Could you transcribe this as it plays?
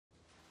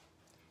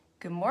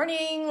Good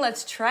morning.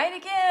 Let's try it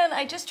again.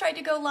 I just tried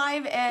to go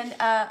live and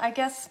I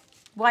guess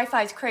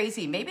Wi-Fi's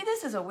crazy. Maybe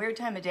this is a weird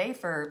time of day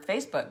for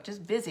Facebook,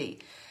 just busy.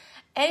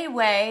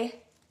 Anyway,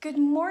 good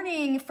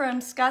morning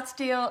from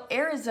Scottsdale,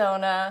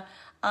 Arizona.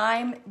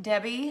 I'm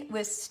Debbie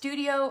with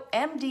Studio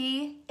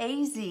MD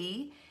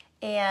AZ,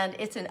 and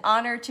it's an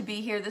honor to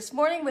be here this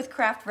morning with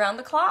Craft Round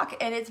the Clock.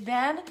 And it's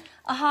been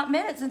a hot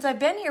minute since I've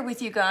been here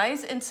with you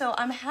guys, and so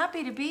I'm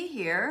happy to be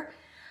here.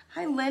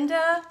 Hi,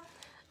 Linda.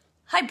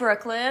 Hi,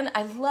 Brooklyn.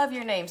 I love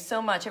your name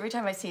so much. Every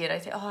time I see it, I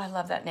say, oh, I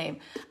love that name.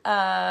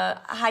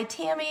 Hi,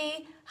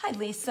 Tammy. Hi,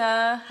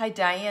 Lisa. Hi,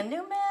 Diane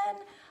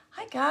Newman.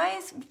 Hi,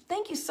 guys.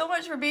 Thank you so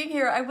much for being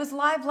here. I was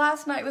live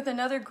last night with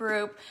another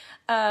group.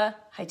 Hi,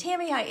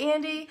 Tammy. Hi,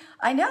 Andy.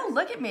 I know,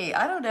 look at me.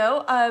 I don't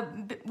know.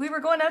 We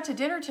were going out to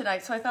dinner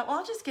tonight, so I thought, well,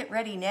 I'll just get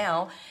ready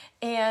now.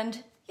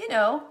 And, you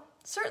know,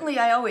 certainly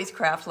I always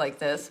craft like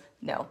this.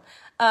 No.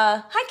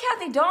 Hi,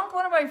 Kathy Donk,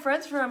 one of my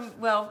friends from,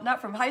 well,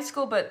 not from high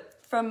school, but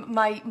from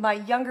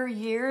my younger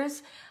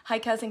years. Hi,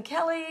 Cousin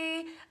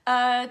Kelly.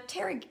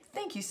 Terry,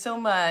 thank you so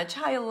much.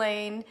 Hi,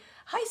 Elaine.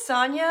 Hi,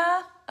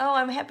 Sonia. Oh,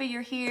 I'm happy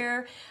you're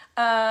here.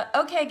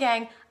 Okay,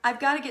 gang, I've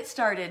got to get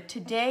started.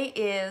 Today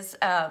is,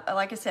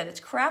 like I said, it's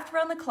Craft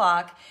Around the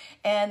Clock,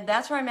 and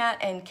that's where I'm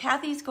at. And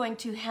Kathy's going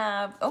to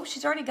have, oh,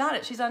 she's already got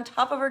it. She's on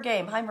top of her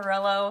game. Hi,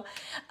 Morello.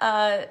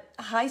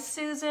 Hi,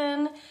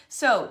 Susan.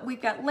 So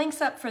we've got links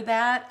up for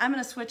that. I'm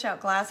going to switch out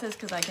glasses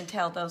because I can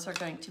tell those are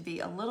going to be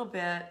a little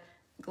bit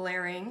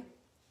glaring.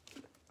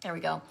 There we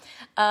go.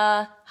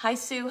 Hi,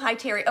 Sue. Hi,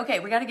 Terry.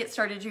 Okay, we got to get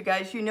started, you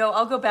guys. You know,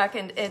 I'll go back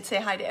and say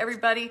hi to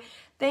everybody.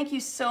 Thank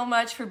you so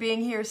much for being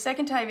here.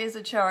 Second time is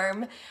a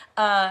charm.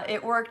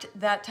 It worked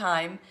that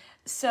time.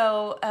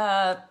 So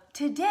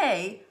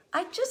today,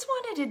 I just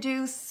wanted to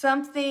do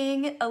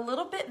something a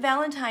little bit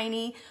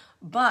Valentine-y,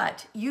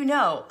 but you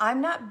know, I'm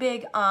not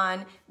big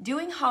on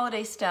doing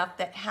holiday stuff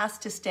that has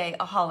to stay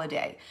a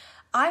holiday.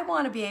 I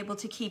want to be able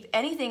to keep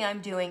anything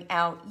I'm doing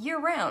out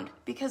year-round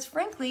because,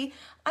 frankly,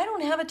 I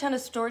don't have a ton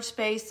of storage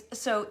space,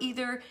 so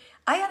either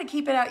I got to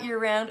keep it out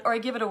year-round or I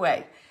give it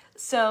away.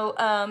 So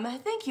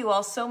thank you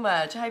all so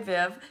much. Hi,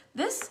 Viv.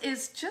 This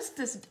is just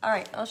this, all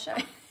right, I'll show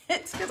you.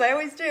 It's because I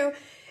always do.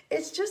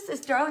 It's just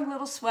this darling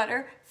little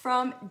sweater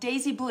from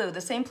Daisy Blue,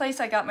 the same place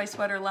I got my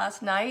sweater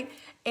last night.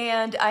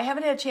 And I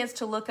haven't had a chance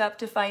to look up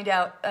to find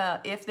out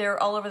if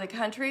they're all over the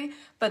country,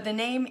 but the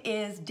name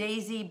is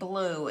Daisy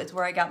Blue. It's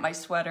where I got my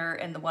sweater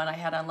and the one I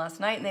had on last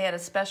night. And they had a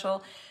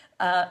special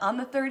on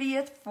the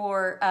 30th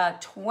for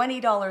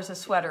 $20 a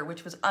sweater,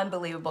 which was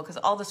unbelievable because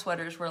all the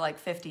sweaters were like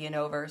 50 and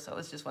over. So it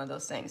was just one of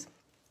those things.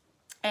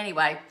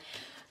 Anyway,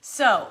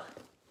 so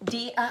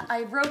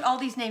I wrote all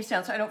these names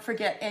down so I don't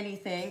forget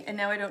anything. And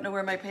now I don't know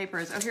where my paper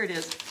is. Oh, here it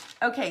is.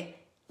 Okay,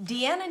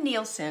 Deanna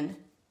Neeson,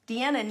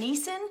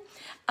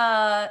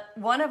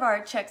 one of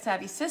our Czech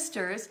Savvy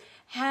sisters,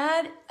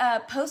 had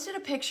posted a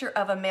picture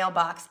of a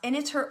mailbox, and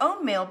it's her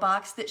own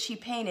mailbox that she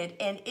painted,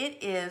 and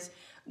it is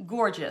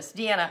gorgeous.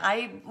 Deanna,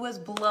 I was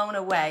blown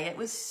away. It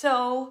was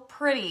so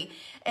pretty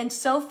and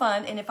so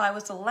fun, and if I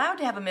was allowed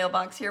to have a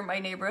mailbox here in my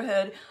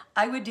neighborhood,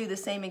 I would do the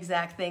same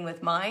exact thing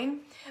with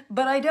mine,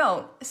 but I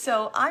don't.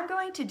 So I'm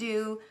going to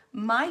do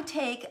my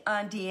take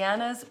on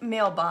Deanna's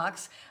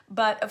mailbox,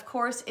 but of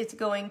course it's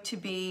going to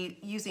be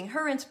using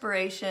her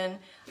inspiration,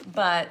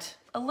 but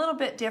a little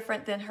bit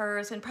different than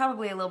hers and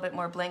probably a little bit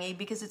more blingy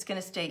because it's going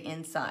to stay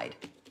inside.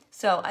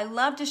 So I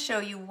love to show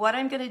you what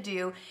I'm going to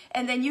do,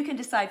 and then you can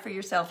decide for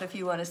yourself if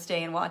you want to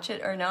stay and watch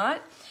it or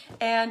not.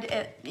 And,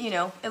 you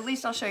know, at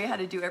least I'll show you how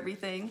to do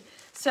everything.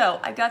 So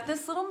I've got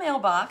this little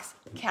mailbox.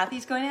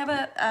 Kathy's going to have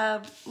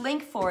a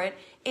link for it.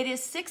 It is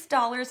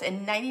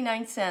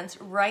 $6.99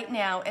 right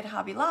now at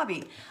Hobby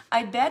Lobby.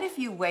 I bet if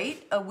you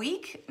wait a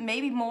week,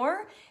 maybe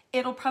more,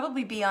 it'll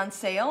probably be on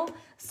sale.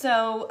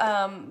 So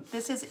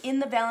this is in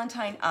the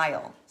Valentine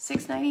aisle.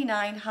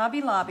 $6.99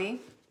 Hobby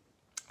Lobby.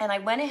 And I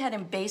went ahead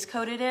and base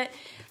coated it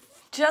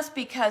just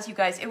because, you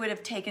guys, it would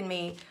have taken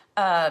me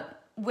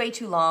way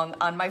too long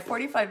on my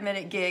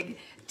 45-minute gig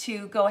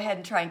to go ahead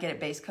and try and get it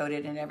base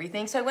coated and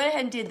everything. So I went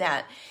ahead and did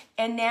that.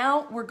 And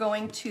now we're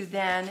going to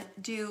then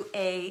do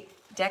a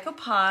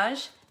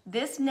decoupage,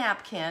 this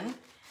napkin,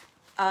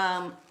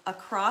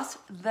 across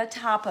the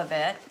top of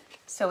it.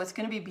 So it's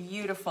going to be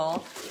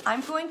beautiful.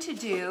 I'm going to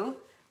do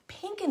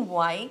pink and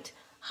white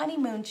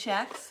honeymoon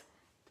checks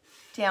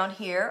down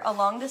here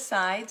along the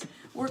sides.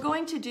 We're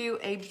going to do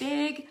a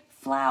big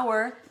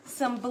flower,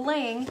 some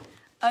bling,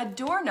 a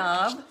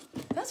doorknob.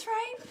 That's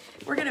right.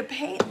 We're going to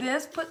paint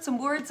this, put some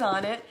words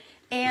on it.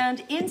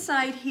 And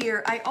inside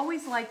here, I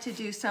always like to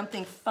do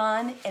something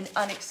fun and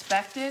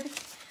unexpected.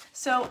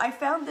 So I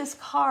found this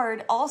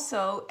card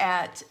also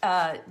at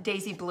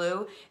Daisy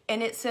Blue,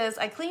 and it says,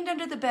 I cleaned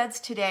under the beds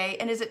today,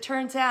 and as it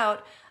turns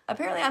out,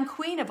 apparently I'm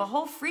queen of a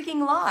whole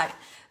freaking lot.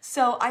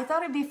 So I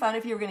thought it'd be fun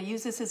if you were going to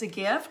use this as a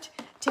gift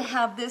to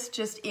have this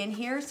just in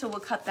here, so we'll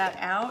cut that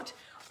out.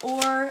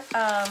 Or,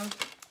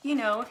 you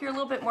know, if you're a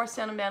little bit more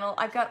sentimental,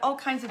 I've got all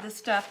kinds of this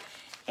stuff.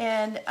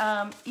 And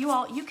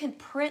you can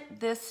print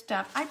this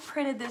stuff. I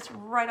printed this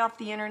right off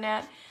the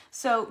internet.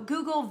 So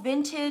Google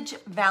vintage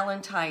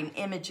Valentine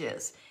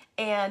images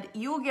and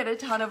you will get a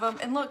ton of them.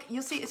 And look,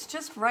 you'll see it's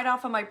just right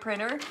off of my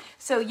printer.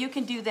 So you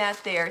can do that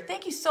there.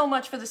 Thank you so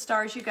much for the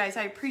stars, you guys.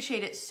 I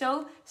appreciate it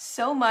so,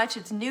 so much.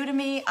 It's new to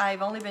me.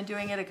 I've only been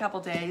doing it a couple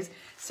days,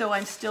 so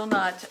I'm still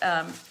not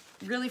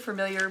really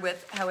familiar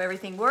with how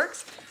everything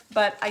works.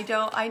 But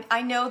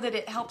I know that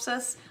it helps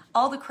us,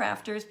 all the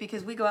crafters,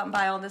 because we go out and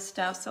buy all this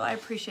stuff. So I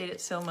appreciate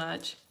it so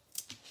much.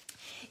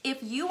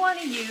 If you want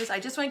to use, I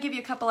just want to give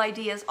you a couple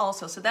ideas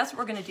also. So that's what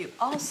we're going to do.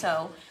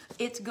 Also,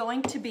 it's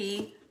going to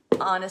be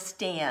on a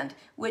stand,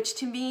 which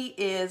to me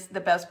is the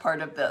best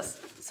part of this.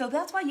 So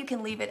that's why you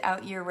can leave it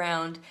out year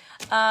round.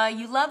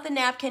 You love the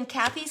napkin.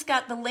 Kathy's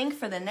got the link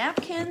for the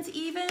napkins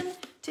even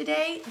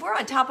today. We're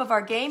on top of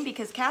our game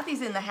because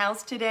Kathy's in the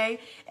house today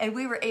and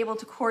we were able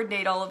to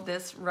coordinate all of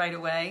this right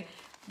away.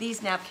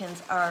 These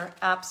napkins are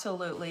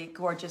absolutely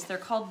gorgeous. They're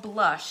called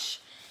Blush.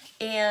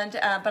 And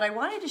but I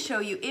wanted to show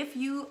you, if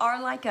you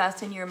are like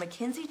us and you're a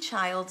Mackenzie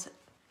Childs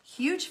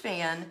huge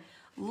fan,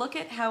 look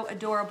at how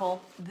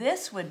adorable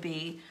this would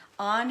be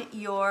on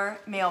your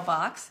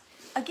mailbox.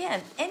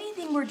 Again,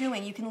 anything we're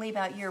doing, you can leave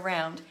out year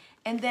round.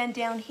 And then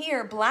down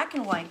here, black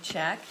and white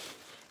check.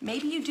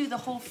 Maybe you do the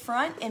whole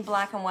front in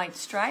black and white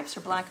stripes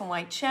or black and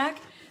white check.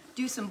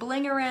 Do some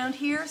bling around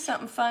here,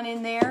 something fun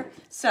in there.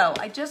 So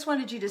I just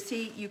wanted you to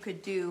see you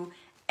could do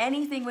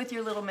anything with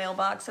your little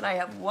mailbox. And I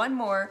have one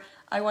more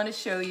I want to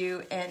show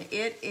you, and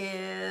it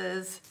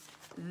is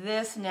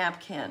this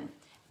napkin.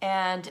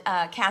 And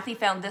Kathy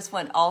found this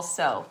one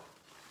also.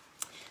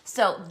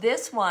 So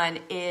this one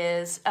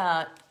is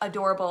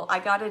adorable. I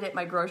got it at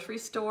my grocery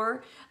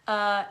store.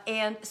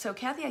 And so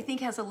Kathy, I think,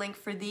 has a link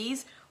for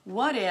these.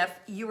 What if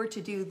you were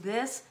to do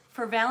this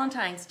for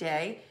Valentine's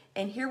Day?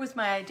 And here was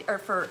my idea, or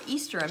for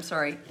Easter, I'm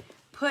sorry.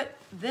 Put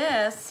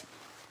this,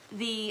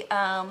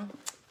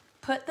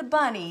 put the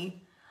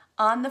bunny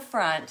on the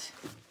front,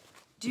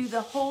 do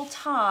the whole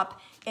top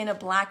in a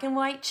black and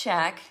white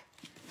check,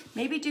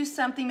 maybe do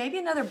something, maybe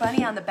another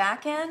bunny on the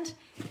back end,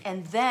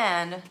 and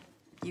then,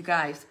 you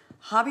guys,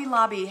 Hobby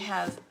Lobby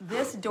has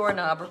this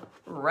doorknob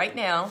right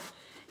now,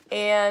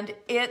 and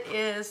it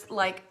is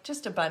like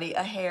just a bunny,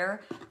 a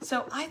hare.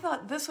 So I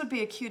thought this would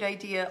be a cute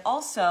idea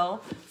also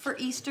for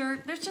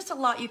Easter. There's just a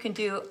lot you can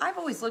do. I've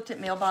always looked at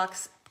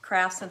mailbox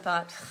crafts and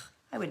thought,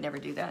 I would never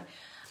do that.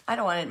 I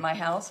don't want it in my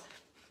house.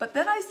 But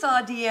then I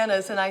saw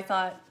Deanna's and I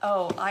thought,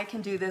 oh, I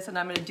can do this and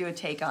I'm gonna do a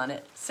take on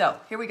it. So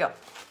here we go.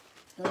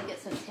 Let me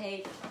get some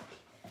tape.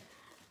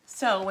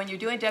 So when you're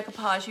doing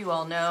decoupage, you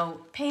all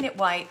know, paint it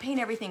white, paint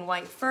everything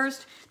white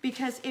first,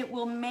 because it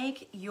will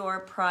make your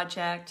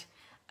project,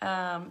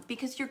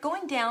 because you're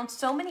going down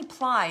so many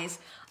plies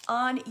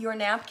on your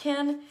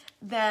napkin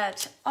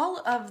that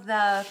all of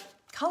the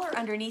color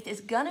underneath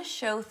is gonna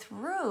show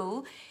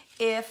through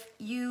if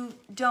you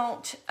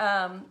don't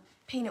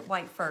paint it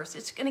white first.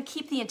 It's gonna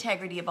keep the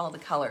integrity of all the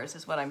colors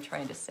is what I'm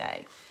trying to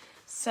say.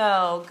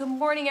 So good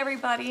morning,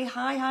 everybody.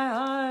 Hi,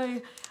 hi,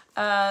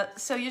 hi.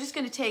 So you're just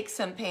gonna take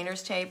some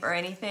painter's tape or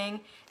anything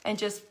and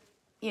just,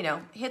 you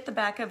know, hit the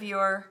back of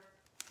your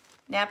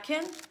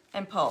napkin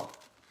and pull.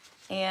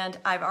 And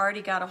I've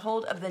already got a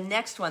hold of the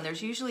next one.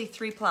 There's usually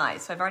 3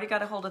 plies, so I've already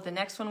got a hold of the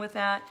next one with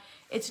that.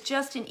 It's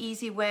just an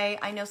easy way.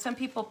 I know some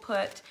people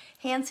put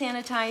hand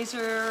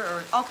sanitizer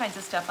or all kinds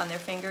of stuff on their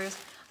fingers.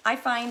 I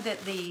find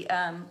that the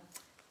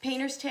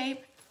painter's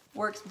tape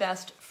works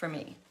best for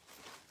me.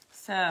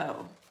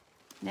 So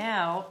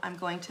now I'm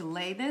going to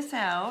lay this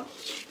out.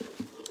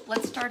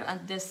 Let's start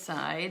on this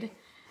side.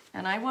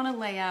 And I want to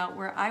lay out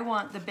where I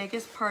want the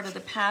biggest part of the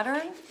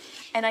pattern.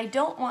 And I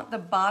don't want the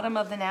bottom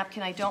of the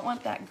napkin. I don't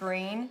want that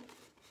green.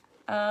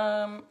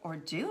 Or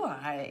do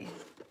I?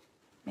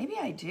 Maybe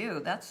I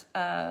do. That's,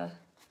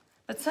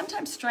 but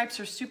sometimes stripes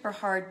are super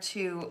hard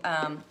to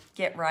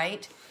get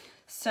right.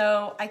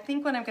 So I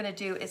think what I'm going to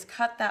do is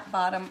cut that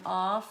bottom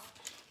off.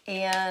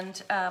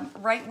 And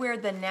right where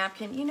the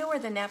napkin, you know where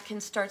the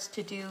napkin starts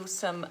to do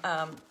some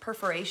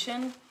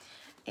perforation?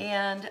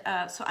 And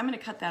so I'm going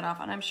to cut that off,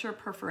 and I'm sure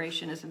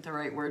perforation isn't the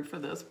right word for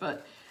this,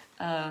 but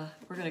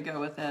we're going to go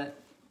with it.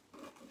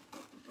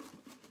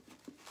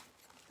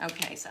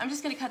 Okay, so I'm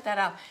just going to cut that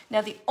out.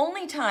 Now, the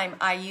only time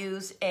I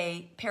use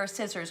a pair of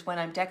scissors when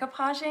I'm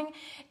decoupaging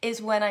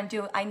is when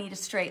I need a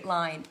straight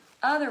line.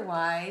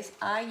 Otherwise,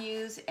 I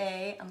use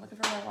I'm looking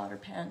for my water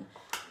pen.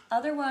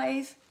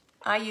 Otherwise,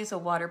 I use a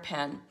water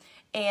pen.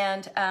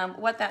 And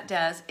what that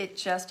does, it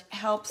just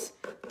helps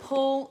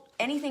pull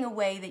anything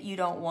away that you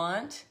don't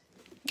want.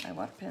 My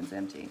water pen's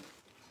empty.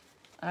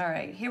 All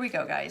right, here we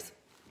go, guys.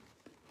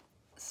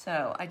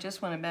 So I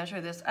just want to measure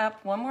this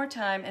up one more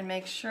time and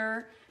make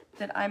sure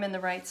that I'm in the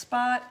right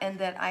spot and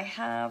that I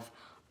have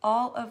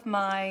all of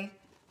my,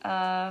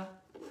 I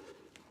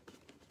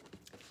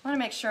want to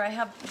make sure I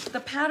have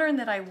the pattern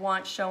that I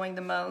want showing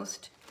the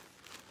most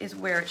is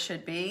where it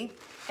should be,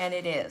 and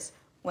it is.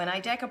 When I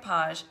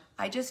decoupage,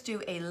 I just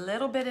do a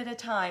little bit at a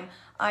time.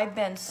 I've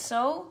been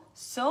so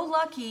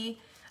lucky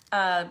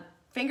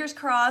fingers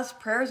crossed,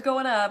 prayers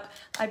going up.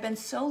 I've been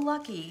so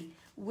lucky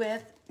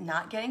with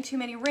not getting too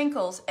many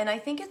wrinkles, and I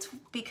think it's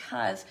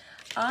because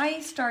I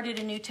started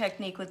a new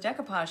technique with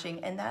decoupaging,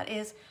 and that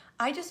is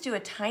I just do a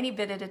tiny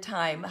bit at a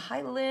time.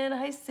 Hi Lynn,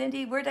 hi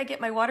Cindy, where did I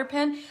get my water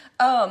pen?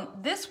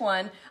 This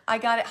one I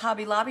got at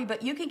Hobby Lobby,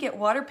 but you can get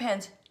water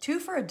pens 2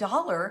 for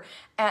 $1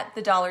 at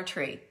the Dollar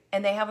Tree,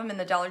 and they have them in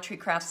the Dollar Tree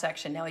crafts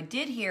section. Now I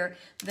did hear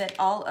that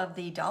all of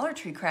the Dollar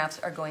Tree crafts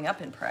are going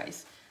up in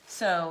price,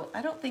 so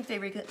I don't think they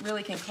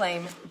really can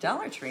claim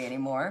Dollar Tree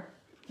anymore,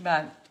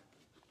 but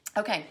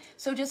okay,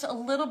 so just a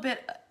little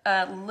bit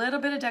of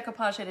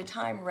decoupage at a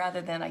time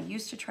rather than I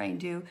used to try and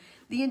do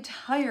the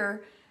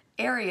entire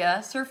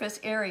area, surface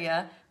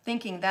area,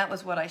 thinking that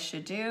was what I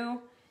should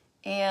do.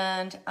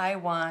 And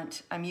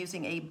I'm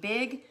using a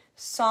big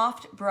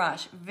soft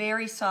brush,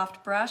 very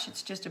soft brush.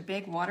 It's just a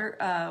big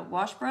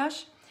wash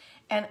brush.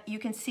 And you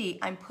can see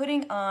I'm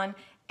putting on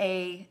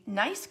a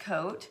nice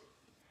coat,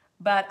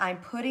 but I'm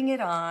putting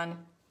it on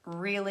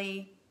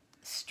really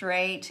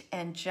straight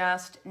and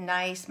just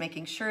nice,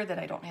 making sure that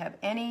I don't have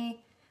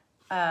any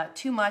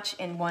too much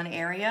in one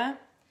area.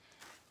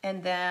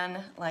 And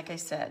then, like I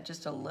said,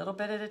 just a little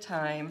bit at a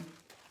time,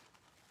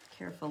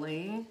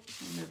 carefully.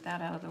 Move that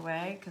out of the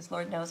way, because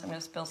Lord knows I'm going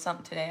to spill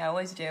something today. I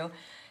always do.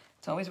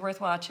 It's always worth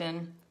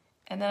watching.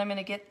 And then I'm going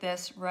to get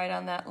this right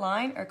on that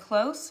line or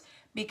close,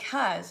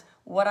 because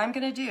what I'm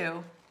going to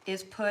do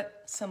is put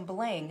some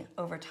bling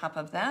over top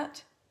of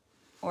that,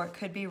 or it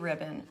could be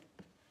ribbon.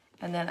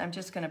 And then I'm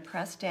just going to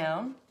press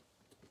down,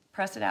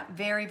 press it out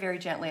very, very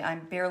gently. I'm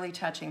barely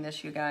touching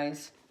this, you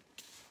guys.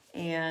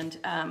 And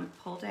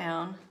pull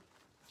down.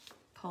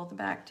 Pull the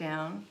back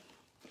down.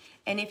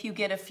 And if you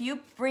get a few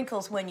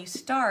wrinkles when you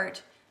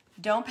start,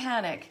 don't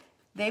panic.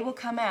 They will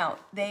come out.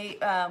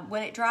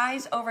 When it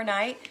dries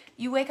overnight,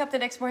 you wake up the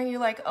next morning,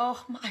 you're like,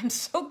 oh, I'm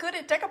so good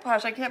at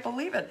decoupage, I can't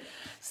believe it.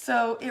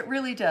 So it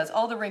really does.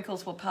 All the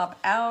wrinkles will pop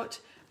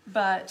out,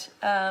 but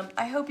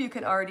I hope you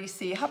can already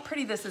see how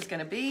pretty this is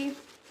gonna be.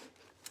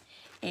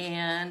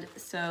 And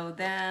so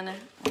then,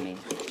 let me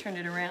turn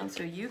it around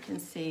so you can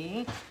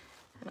see,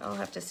 and I'll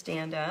have to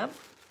stand up.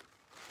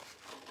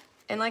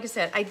 And like I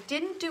said, I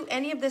didn't do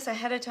any of this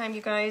ahead of time,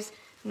 you guys.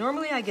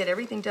 Normally I get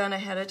everything done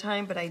ahead of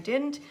time, but I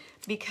didn't,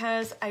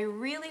 because I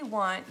really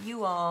want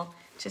you all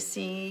to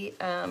see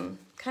kind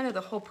of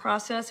the whole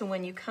process. And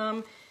when you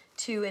come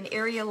to an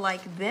area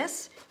like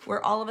this,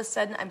 where all of a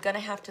sudden I'm gonna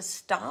have to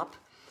stop,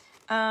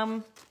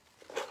 how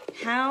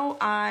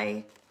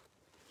I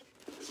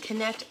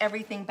connect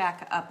everything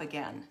back up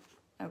again.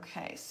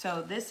 Okay,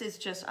 so this is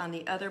just on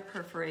the other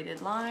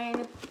perforated line.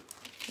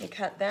 Let me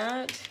cut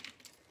that.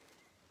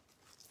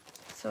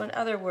 So in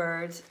other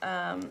words,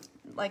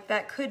 like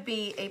that could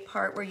be a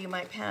part where you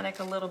might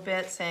panic a little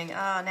bit, saying,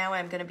 now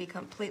I'm gonna be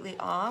completely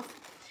off.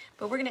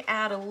 But we're gonna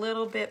add a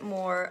little bit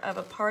more of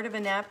a part of a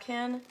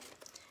napkin,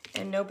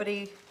 and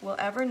nobody will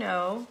ever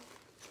know.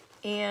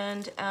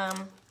 And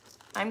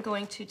I'm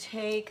going to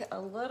take a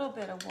little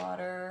bit of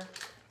water.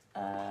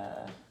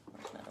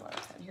 Where's my other water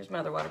pen? Here's my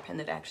other water pen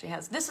that actually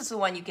has, this is the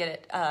one you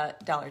get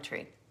at Dollar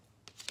Tree.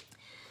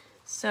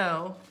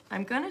 So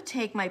I'm gonna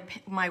take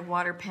my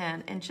water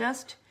pen and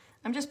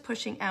I'm just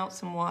pushing out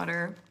some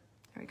water.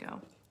 There we go.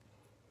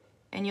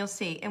 And you'll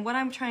see. And what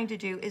I'm trying to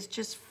do is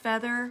just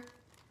feather.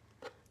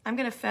 I'm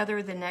going to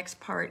feather the next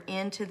part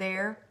into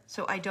there.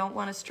 So I don't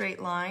want a straight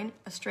line.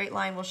 A straight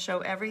line will show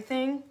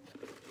everything.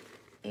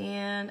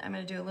 And I'm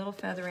going to do a little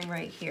feathering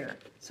right here.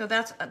 So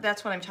that's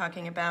what I'm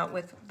talking about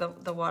with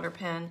the water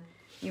pen.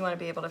 You want to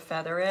be able to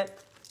feather it.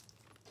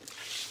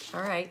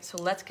 All right, so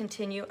let's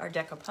continue our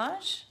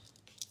decoupage.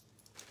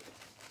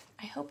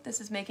 I hope this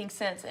is making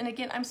sense. And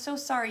again, I'm so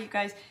sorry, you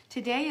guys.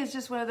 Today is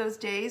just one of those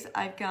days.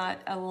 I've got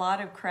a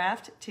lot of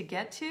craft to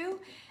get to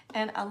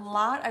and a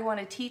lot I want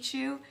to teach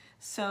you.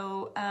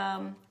 So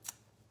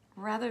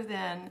rather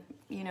than,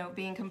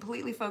 being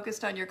completely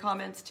focused on your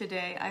comments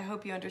today, I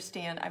hope you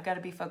understand I've got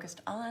to be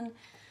focused on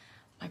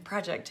my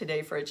project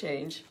today for a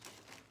change.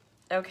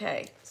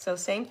 Okay, so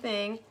same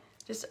thing,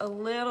 just a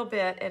little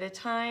bit at a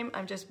time.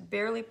 I'm just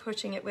barely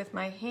pushing it with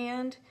my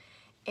hand.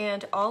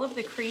 And all of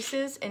the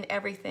creases and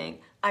everything,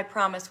 I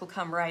promise, will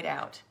come right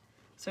out.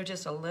 So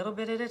just a little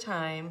bit at a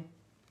time.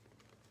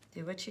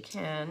 Do what you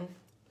can.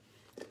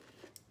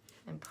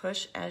 And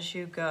push as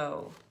you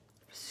go.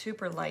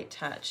 Super light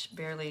touch,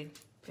 barely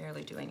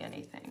doing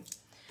anything.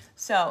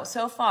 So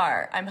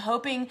far, I'm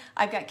hoping,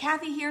 I've got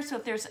Kathy here, so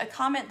if there's a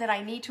comment that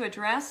I need to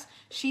address,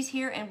 she's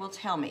here and will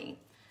tell me.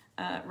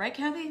 Right,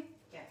 Kathy?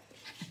 Yes.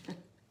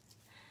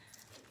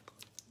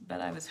 But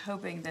I was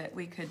hoping that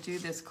we could do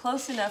this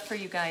close enough for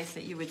you guys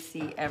that you would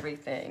see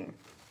everything.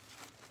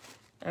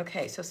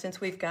 Okay, so since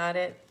we've got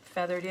it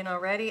feathered in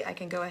already, I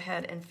can go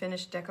ahead and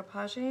finish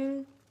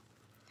decoupaging.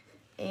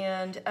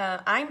 And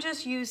I'm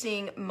just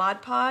using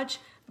Mod Podge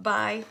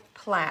by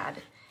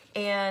Plaid.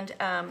 And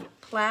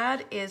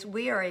Plaid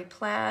we are a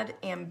Plaid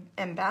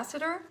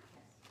ambassador.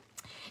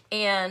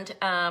 And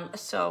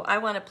so I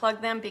want to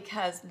plug them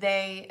because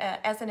they,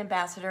 as an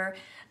ambassador,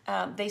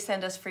 they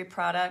send us free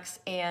products,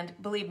 and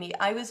believe me,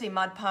 I was a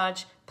Mod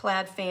Podge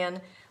Plaid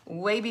fan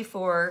way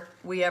before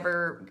we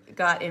ever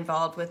got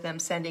involved with them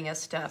sending us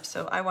stuff.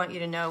 So I want you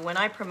to know when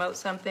I promote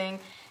something,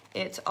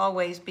 it's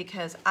always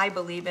because I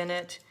believe in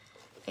it,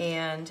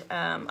 and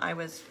I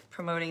was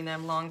promoting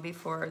them long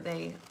before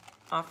they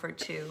offered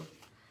to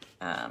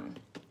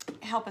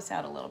help us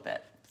out a little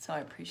bit. So I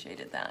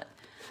appreciated that.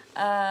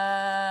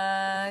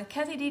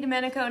 Kathy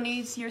DiDomenico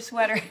needs your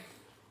sweater.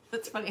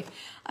 That's funny.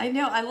 I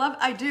know,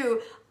 I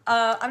do.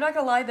 I'm not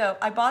gonna lie though,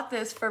 I bought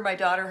this for my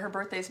daughter. Her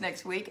birthday's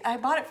next week. I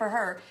bought it for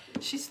her.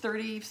 She's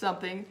 30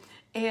 something.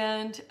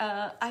 And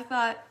I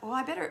thought, well,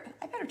 I better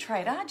try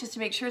it on just to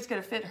make sure it's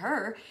gonna fit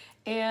her.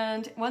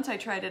 And once I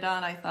tried it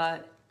on, I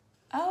thought,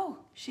 oh,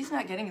 she's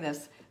not getting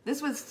this.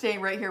 This was staying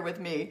right here with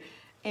me.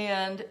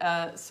 And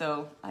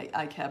so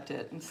I kept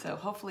it. And so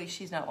hopefully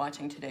she's not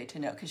watching today to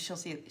know, because she'll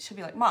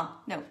be like, Mom,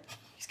 no,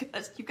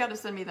 you've got to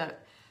send me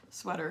that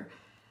sweater.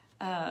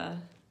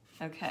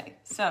 Okay,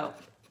 so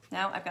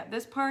now I've got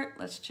this part.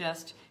 Let's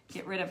just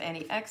get rid of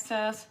any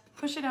excess,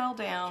 push it all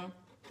down.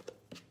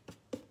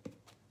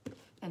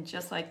 And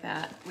just like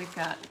that, we've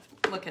got,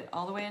 look at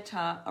all the way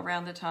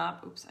around the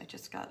top. Oops,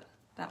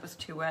 that was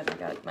too wet. I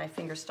got my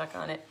finger stuck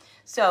on it.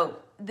 So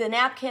the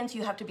napkins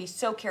you have to be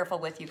so careful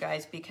with, you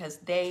guys, because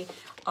they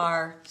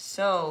are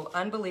so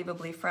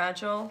unbelievably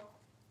fragile.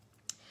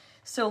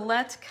 So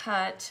let's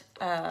cut,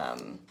 now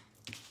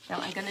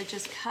I'm gonna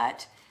just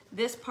cut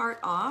this part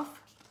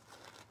off,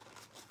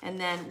 and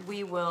then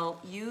we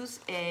will use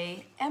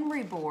a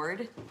emery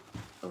board.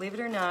 Believe it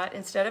or not,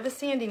 instead of a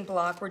sanding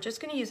block, we're just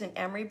gonna use an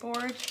emery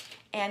board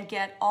and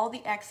get all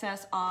the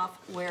excess off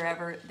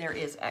wherever there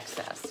is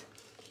excess.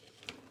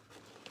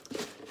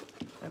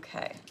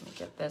 Okay, let me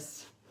get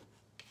this.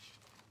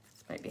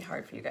 This might be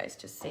hard for you guys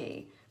to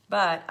see,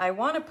 but I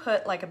want to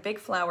put like a big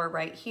flower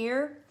right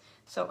here.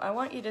 So I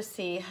want you to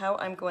see how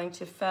I'm going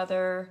to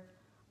feather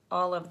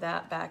all of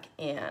that back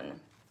in.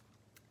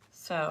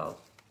 So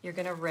you're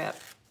gonna rip,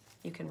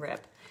 you can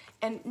rip.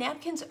 And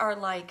napkins are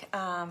like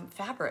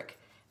fabric.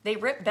 They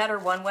rip better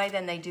one way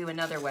than they do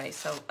another way.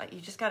 So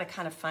you just gotta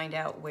kind of find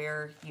out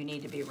where you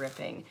need to be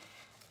ripping.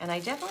 And I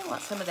definitely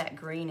want some of that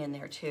green in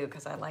there too,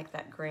 because I like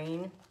that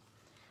green.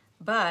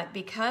 But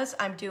because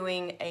I'm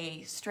doing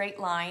a straight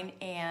line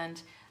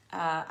and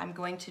I'm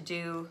going to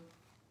do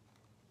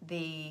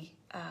the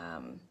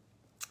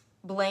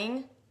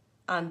bling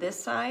on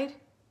this side,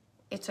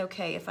 it's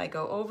okay if I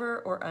go over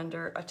or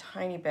under a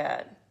tiny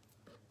bit.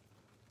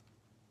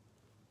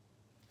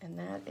 And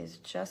that is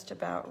just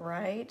about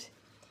right.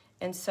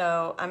 And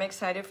so I'm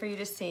excited for you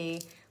to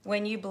see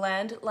when you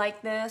blend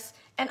like this.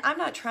 And I'm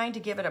not trying to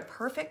give it a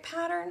perfect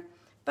pattern,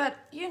 but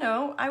you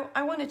know,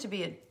 I want it to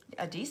be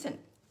a decent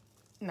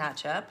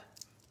matchup,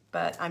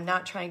 but I'm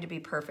not trying to be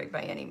perfect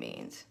by any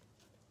means.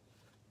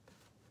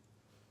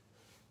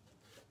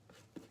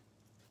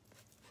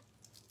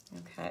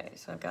 Okay,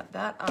 so I've got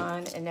that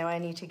on, and now I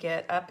need to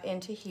get up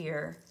into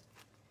here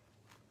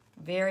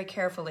very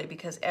carefully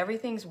because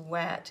everything's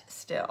wet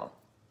still.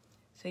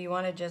 So you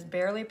want to just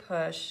barely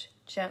push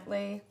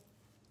gently,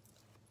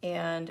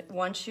 and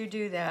once you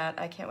do that,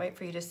 I can't wait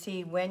for you to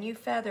see when you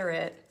feather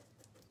it,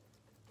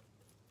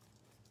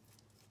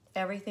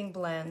 everything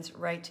blends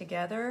right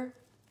together.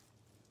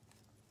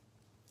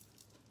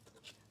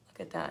 Look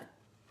at that.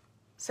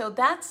 So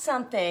that's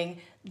something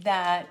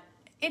that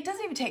it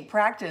doesn't even take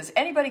practice.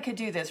 Anybody could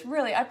do this,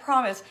 really, I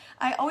promise.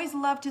 I always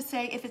love to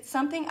say if it's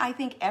something I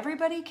think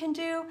everybody can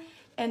do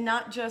and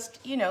not just,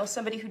 you know,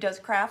 somebody who does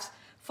crafts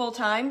full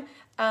time,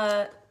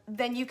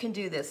 then you can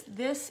do this.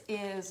 This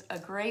is a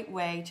great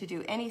way to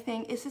do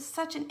anything. This is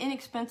such an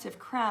inexpensive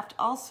craft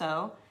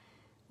also.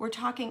 We're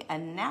talking a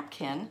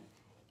napkin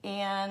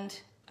and,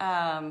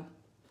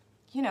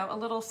 you know, a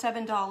little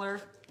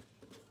 $7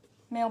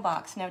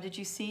 mailbox. Now, did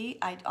you see?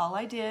 All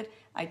I did,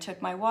 I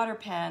took my water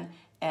pen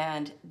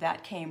and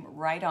that came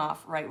right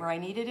off, right where I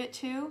needed it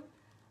to.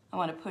 I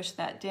want to push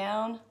that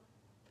down,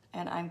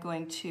 and I'm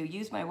going to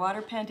use my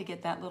water pen to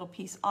get that little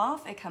piece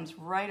off. It comes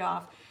right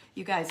off.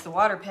 You guys, the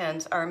water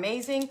pens are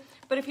amazing,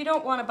 but if you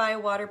don't want to buy a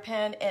water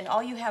pen and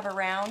all you have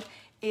around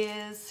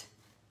is,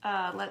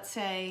 let's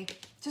say,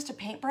 just a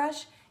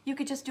paintbrush, you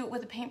could just do it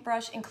with a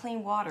paintbrush and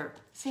clean water.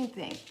 Same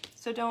thing.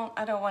 So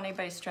I don't want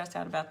anybody stressed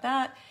out about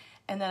that.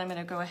 And then I'm going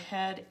to go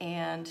ahead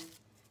and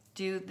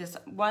do this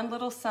one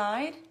little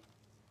side.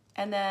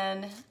 And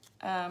then,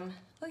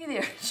 look at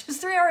here, just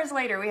 3 hours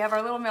later, we have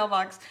our little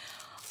mailbox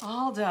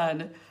all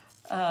done.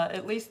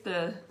 At least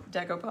the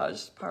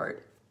decoupage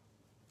part.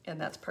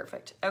 And that's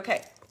perfect.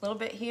 Okay, a little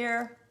bit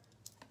here.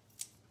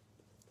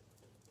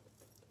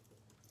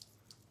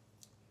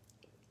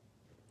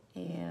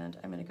 And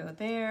I'm going to go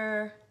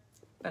there.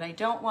 But I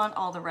don't want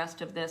all the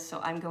rest of this, so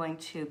I'm going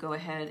to go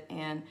ahead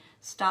and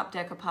stop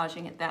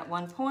decoupaging at that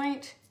one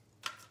point.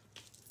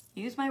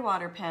 Use my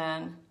water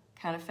pen,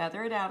 kind of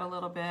feather it out a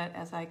little bit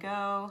as I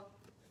go,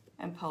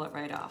 and pull it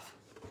right off.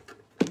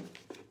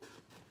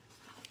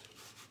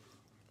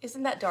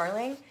 Isn't that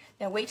darling?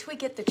 Now wait till we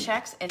get the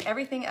checks and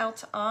everything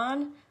else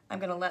on. I'm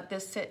gonna let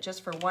this sit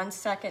just for 1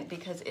 second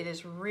because it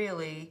is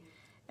really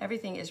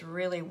Everything is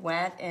really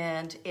wet,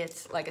 and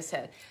it's, like I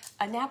said,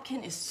 a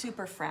napkin is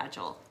super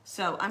fragile.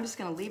 So I'm just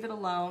gonna leave it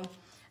alone.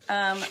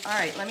 All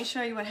right, let me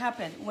show you what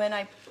happened. When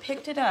I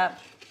picked it up,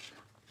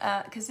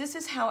 because this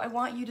is how I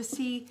want you to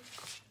see,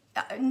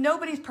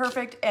 nobody's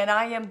perfect, and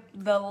I am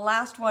the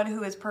last one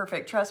who is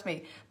perfect, trust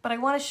me. But I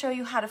wanna show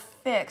you how to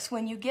fix.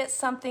 When you get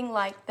something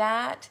like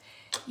that,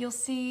 you'll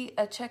see,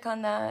 check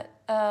on that.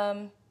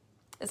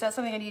 Is that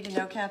something I need to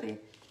know, Kathy?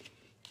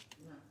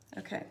 No.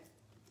 Okay.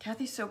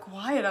 Kathy's so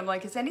quiet. I'm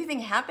like, is anything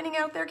happening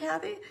out there,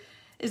 Kathy?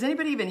 Is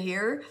anybody even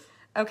here?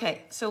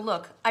 Okay, so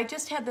look, I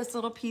just had this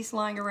little piece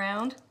lying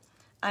around.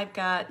 I've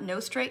got no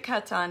straight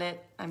cuts on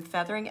it. I'm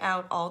feathering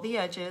out all the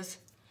edges,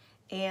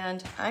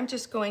 and I'm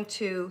just going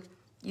to,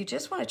 you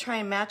just want to try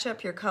and match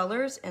up your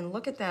colors, and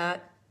look at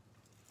that.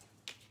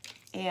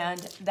 And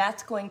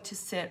that's going to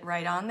sit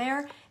right on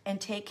there and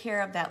take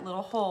care of that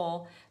little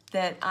hole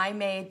that I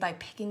made by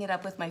picking it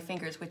up with my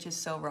fingers, which is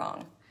so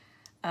wrong.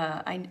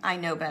 I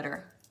know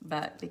better,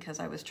 but because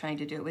I was trying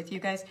to do it with you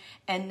guys.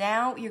 And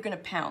now you're gonna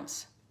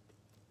pounce,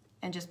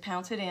 and just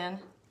pounce it in.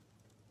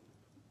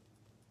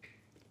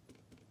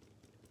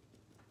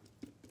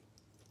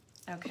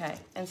 Okay,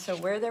 and so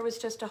where there was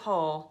just a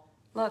hole,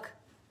 look,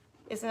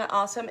 isn't that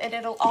awesome? And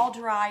it'll all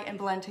dry and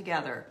blend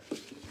together.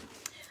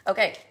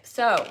 Okay,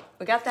 so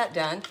we got that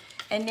done.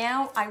 And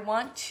now I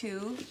want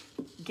to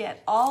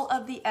get all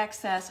of the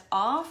excess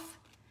off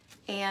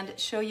and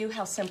show you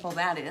how simple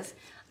that is.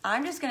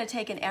 I'm just gonna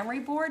take an emery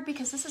board,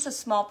 because this is a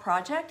small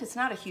project. It's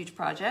not a huge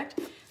project,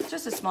 it's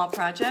just a small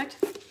project.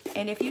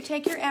 And if you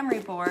take your emery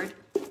board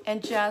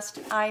and just,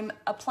 I'm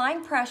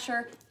applying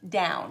pressure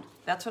down.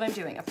 That's what I'm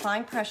doing,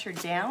 applying pressure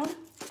down.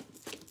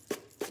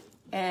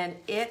 And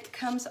it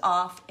comes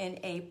off in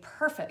a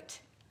perfect,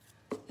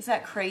 is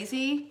that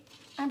crazy?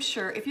 I'm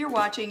sure if you're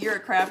watching, you're a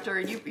crafter,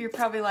 and you're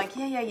probably like,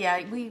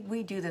 yeah,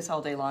 we do this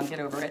all day long, get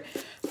over it.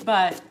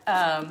 But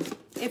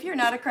if you're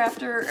not a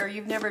crafter or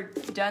you've never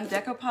done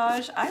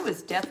decoupage, I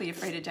was deathly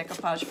afraid of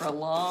decoupage for a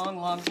long,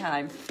 long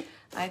time.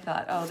 I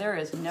thought, oh, there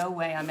is no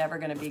way I'm ever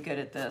gonna be good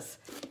at this.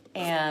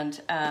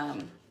 And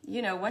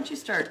you know, once you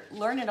start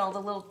learning all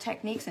the little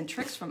techniques and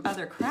tricks from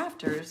other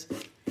crafters,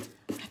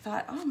 I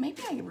thought, oh,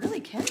 maybe I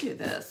really can do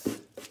this.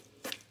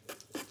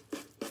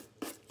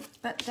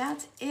 But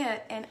that's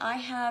it, and I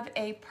have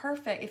a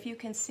perfect, if you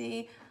can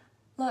see,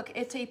 look,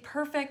 it's a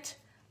perfect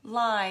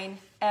line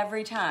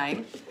every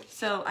time.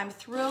 So I'm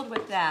thrilled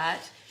with that,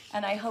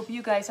 and I hope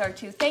you guys are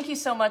too. Thank you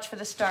so much for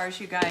the stars,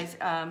 you guys.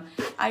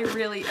 I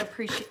really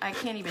appreciate, I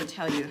can't even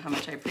tell you how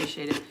much I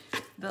appreciate it.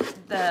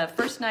 The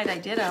first night I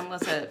did them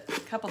was a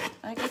couple,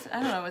 I guess, I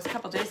don't know, it was a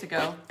couple days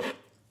ago.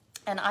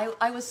 And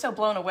I was so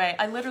blown away.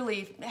 I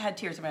literally had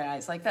tears in my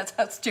eyes. Like, that's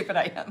how stupid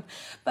I am.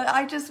 But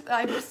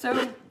I'm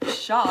so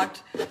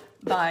shocked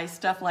by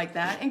stuff like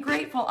that, and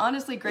grateful,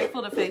 honestly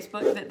grateful to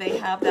Facebook that they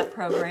have that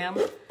program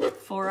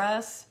for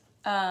us.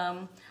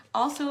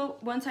 Also,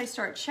 once I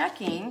start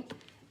checking,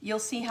 you'll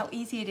see how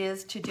easy it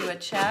is to do a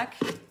check.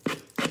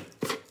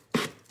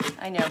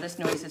 I know this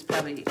noise is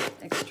probably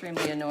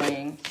extremely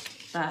annoying,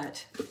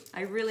 but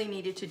I really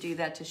needed to do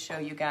that to show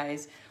you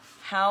guys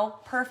how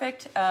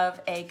perfect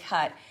of a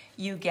cut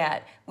you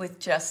get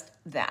with just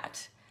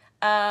that.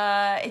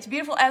 It's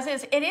beautiful as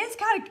is. It is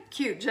kind of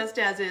cute just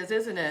as is,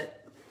 isn't it?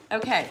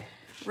 Okay,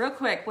 real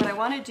quick, what I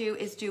want to do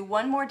is do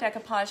one more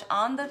decoupage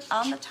on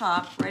the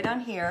top, right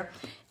on here.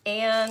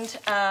 And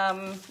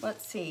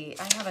let's see,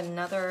 I have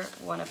another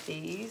one of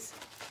these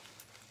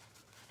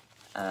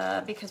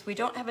because we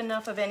don't have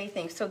enough of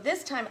anything. So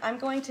this time I'm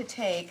going to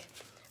take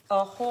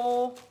a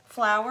whole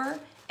flower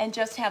and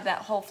just have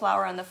that whole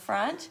flower on the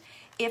front.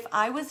 If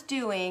I was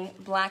doing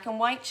black and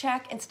white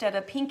check instead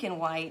of pink and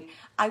white,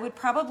 I would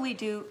probably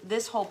do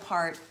this whole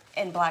part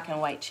in black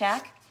and white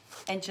check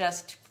and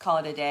just call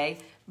it a day.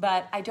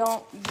 But I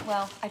don't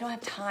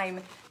have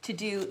time to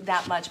do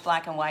that much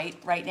black and white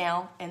right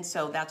now, and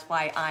so that's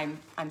why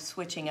I'm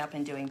switching up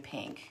and doing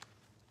pink.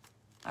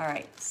 All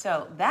right,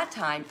 so that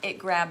time it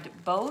grabbed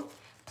both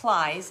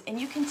plies, and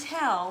you can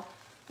tell,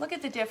 look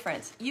at the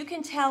difference. You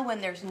can tell when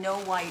there's no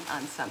white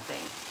on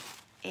something.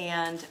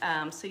 And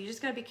so you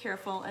just gotta be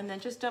careful, and then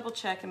just double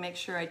check and make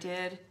sure I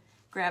did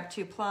grab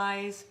 2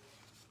 plies,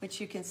 which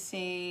you can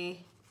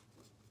see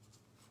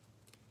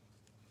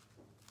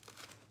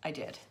I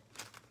did.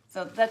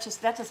 So that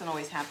doesn't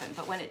always happen,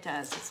 but when it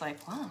does, it's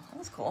like, wow, that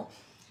was cool.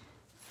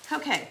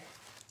 Okay,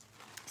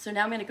 so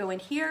now I'm gonna go in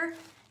here,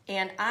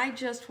 and I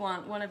just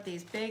want one of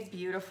these big,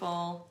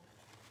 beautiful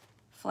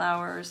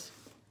flowers,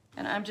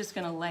 and I'm just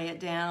gonna lay it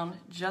down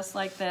just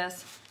like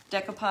this,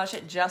 decoupage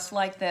it just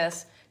like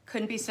this.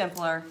 Couldn't be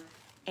simpler.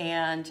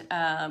 And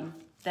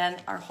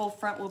then our whole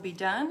front will be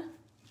done.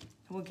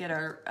 We'll get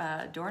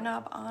our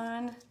doorknob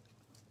on,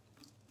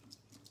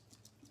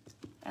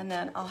 and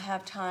then I'll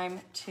have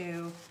time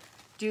to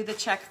do the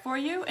check for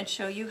you and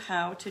show you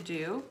how to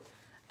do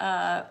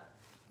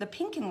the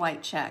pink and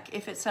white check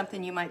if it's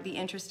something you might be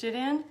interested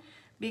in,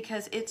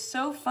 because it's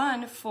so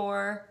fun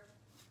for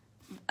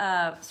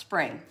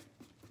spring.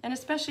 And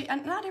especially,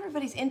 not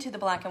everybody's into the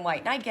black and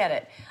white, and I get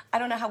it. I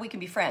don't know how we can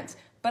be friends,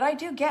 but I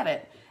do get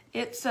it.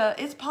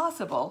 It's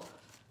possible.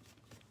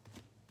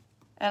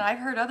 And I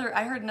heard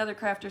another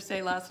crafter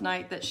say last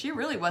night that she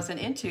really wasn't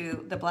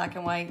into the black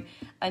and white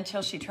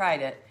until she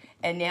tried it.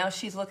 And now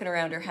she's looking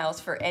around her house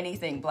for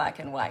anything black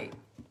and white.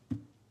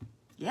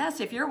 Yes,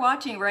 if you're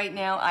watching right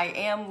now, I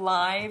am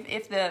live.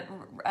 If the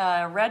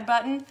red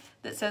button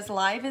that says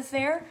live is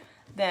there,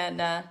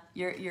 then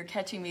you're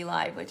catching me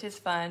live, which is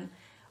fun.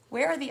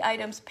 Where are the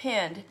items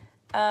pinned?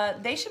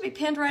 They should be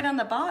pinned right on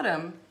the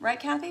bottom, right,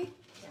 Kathy?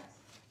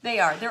 They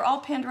are. They're all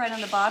pinned right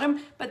on the bottom,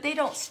 but they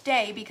don't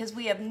stay because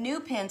we have new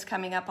pins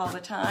coming up all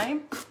the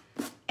time.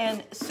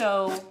 And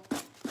so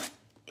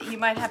you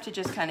might have to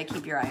just kind of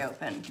keep your eye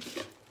open.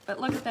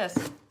 But look at this.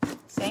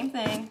 Same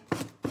thing.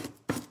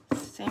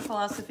 Same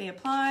philosophy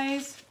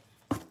applies.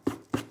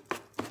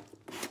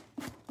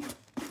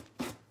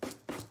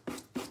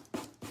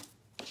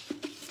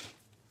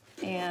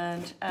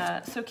 And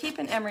so keep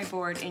an emery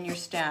board in your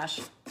stash,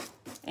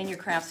 in your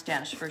craft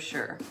stash for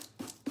sure.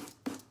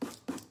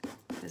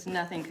 Because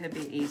nothing could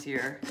be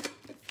easier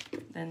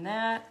than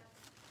that.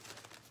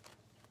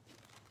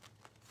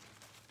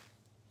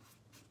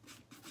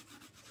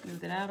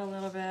 Smooth it out a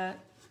little bit.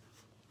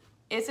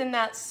 Isn't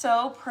that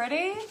so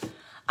pretty?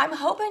 I'm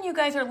hoping you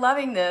guys are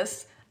loving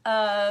this.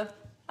 I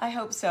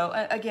hope so.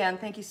 Again,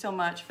 thank you so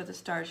much for the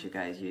stars, you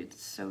guys. You're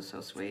so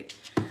sweet.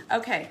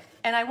 Okay,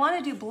 and I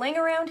want to do bling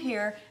around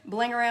here,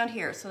 bling around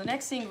here. So the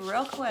next thing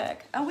real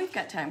quick. Oh, we've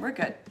got time. We're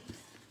good.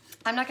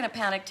 I'm not going to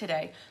panic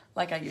today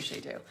like I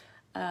usually do.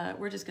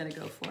 We're just going to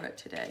go for it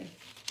today.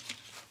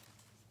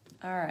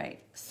 All right,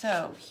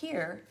 so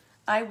here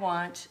I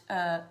want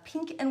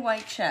pink and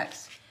white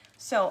checks.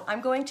 So I'm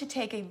going to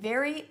take a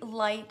very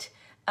light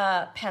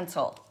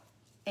pencil,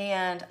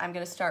 and I'm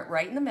going to start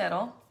right in the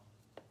middle.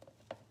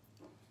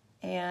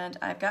 And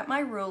I've got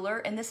my ruler,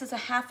 and this is a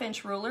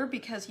 1/2-inch ruler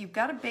because you've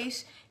got to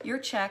base your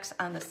checks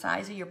on the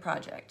size of your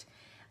project.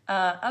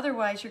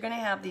 Otherwise, you're going to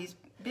have these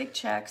big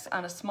checks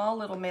on a small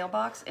little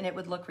mailbox, and it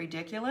would look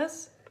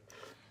ridiculous.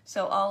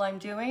 So all I'm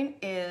doing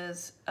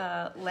is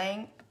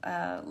laying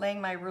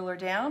my ruler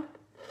down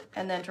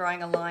and then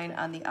drawing a line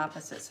on the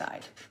opposite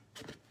side.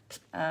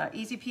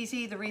 Easy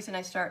peasy. The reason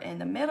I start in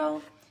the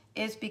middle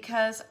is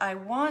because I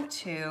want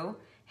to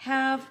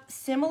have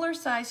similar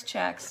size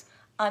checks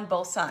on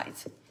both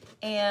sides.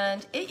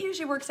 And it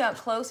usually works out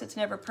close. It's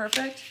never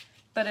perfect,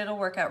 but it'll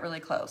work out really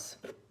close.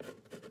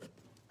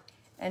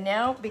 And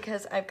now,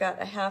 because I've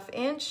got a 1/2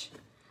 inch,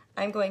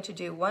 I'm going to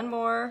do one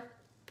more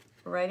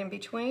right in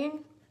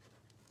between.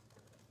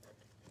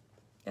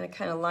 Gonna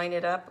kind of line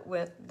it up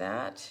with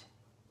that.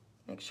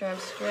 Make sure I'm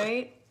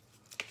straight.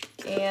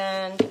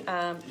 And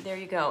there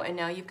you go. And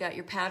now you've got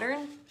your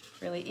pattern.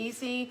 Really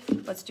easy.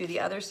 Let's do the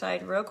other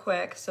side real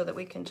quick so that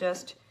we can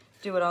just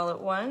do it all at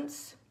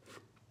once.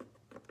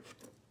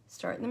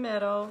 Start in the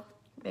middle.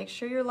 Make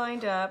sure you're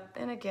lined up.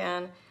 And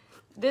again,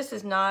 this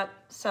is not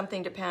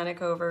something to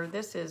panic over.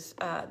 This is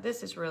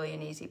really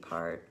an easy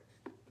part.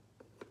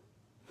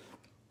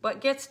 What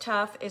gets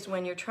tough is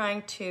when you're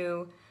trying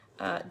to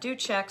do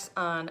checks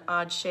on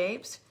odd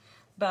shapes,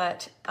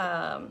 but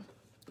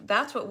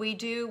that's what we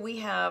do. We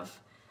have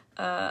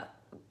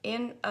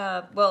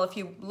well, if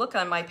you look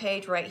on my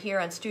page right here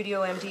on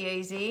Studio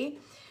MDAZ,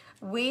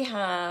 we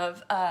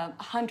have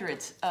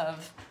hundreds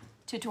of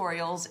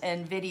tutorials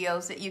and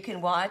videos that you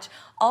can watch.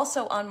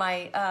 Also on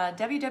my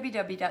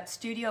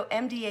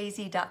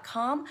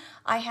www.studiomdaz.com,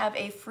 I have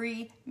a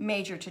free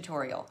major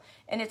tutorial,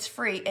 and it's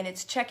free, and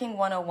it's Checking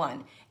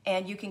 101,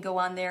 and you can go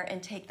on there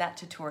and take that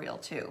tutorial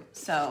too.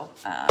 So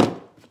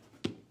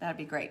that'd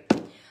be great.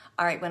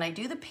 All right, when I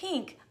do the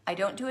pink, I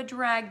don't do a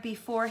drag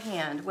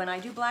beforehand. When I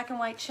do black and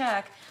white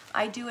check,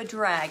 I do a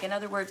drag. In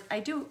other words,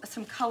 I do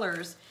some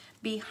colors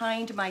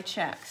behind my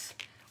checks.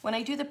 When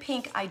I do the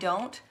pink, I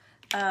don't.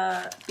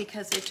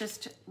 Because it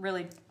just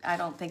really, I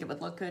don't think it would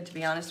look good, to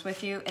be honest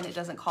with you, and it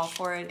doesn't call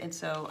for it, and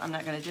so I'm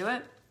not going to do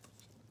it.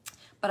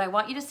 But I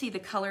want you to see the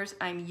colors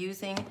I'm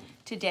using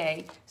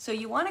today. So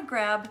you want to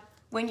grab,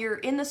 when you're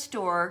in the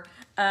store,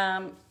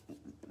 I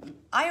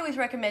always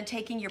recommend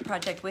taking your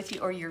project with you,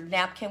 or your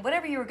napkin,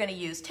 whatever you were going to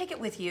use, take it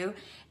with you,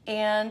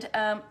 and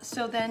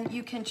so then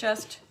you can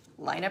just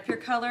line up your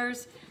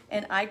colors.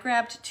 And I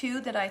grabbed two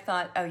that I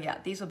thought, oh yeah,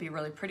 these will be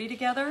really pretty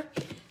together.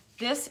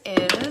 This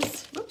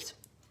is, whoops.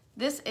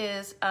 This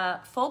is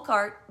Folk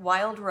Art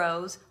Wild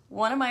Rose,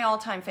 one of my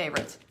all-time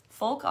favorites.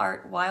 Folk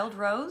Art Wild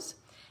Rose,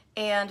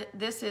 and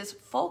this is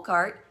Folk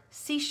Art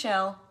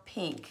Seashell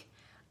Pink.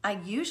 I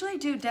usually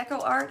do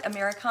DecoArt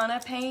Americana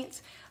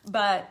paints,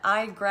 but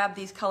I grabbed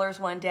these colors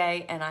one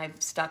day and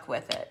I've stuck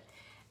with it.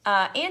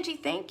 Angie,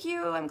 thank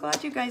you. I'm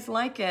glad you guys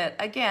like it.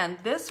 Again,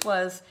 this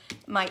was,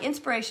 my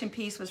inspiration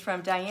piece was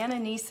from Diana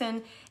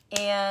Neeson,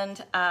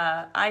 and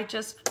I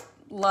just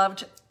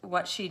loved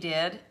what she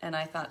did, and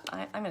I thought,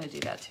 I'm gonna do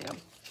that too.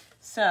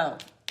 So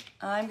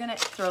I'm gonna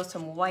throw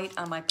some white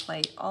on my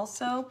plate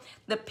also.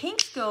 The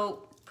pinks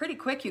go pretty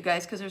quick, you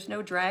guys, because there's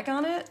no drag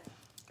on it.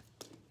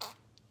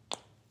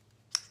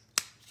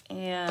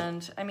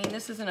 And I mean,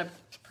 this isn't a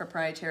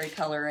proprietary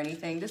color or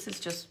anything. This is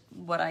just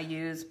what I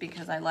use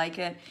because I like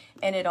it,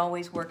 and it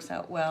always works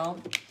out well.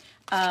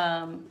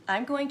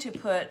 I'm going to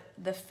put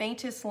the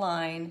faintest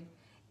line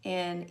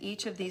in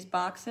each of these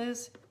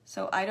boxes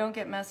so I don't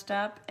get messed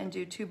up and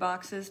do 2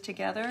 boxes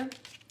together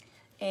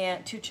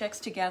and 2 checks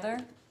together.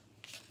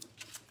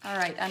 All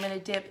right, I'm gonna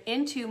dip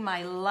into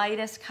my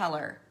lightest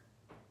color.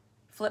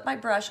 Flip my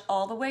brush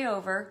all the way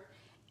over,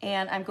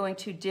 and I'm going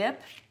to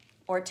dip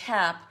or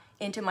tap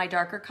into my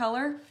darker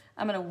color.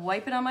 I'm gonna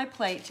wipe it on my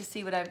plate to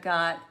see what I've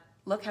got.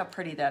 Look how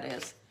pretty that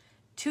is.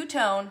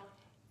 Two-tone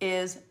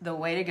is the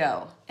way to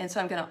go. And so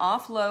I'm gonna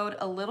offload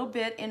a little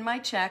bit in my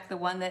check, the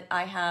one that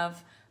I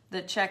have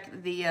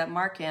the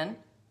mark in.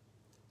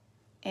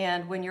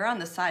 And when you're on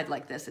the side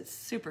like this, it's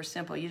super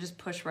simple. You just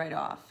push right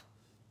off.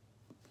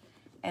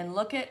 And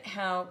look at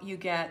how you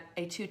get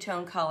a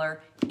two-tone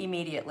color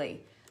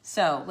immediately.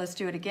 So let's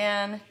do it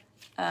again.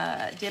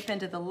 Dip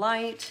into the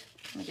light.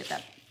 Let me get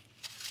that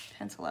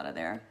pencil out of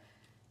there.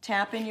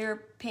 Tap in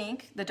your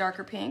pink, the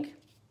darker pink.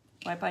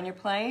 Wipe on your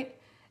plate.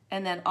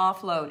 And then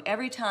offload.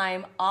 Every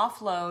time,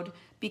 offload,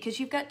 because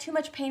you've got too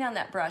much paint on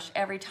that brush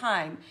every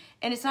time.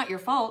 And it's not your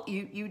fault.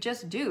 You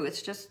just do.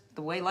 It's just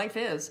the way life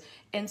is.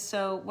 And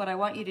so what I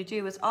want you to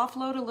do is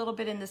offload a little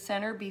bit in the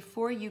center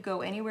before you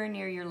go anywhere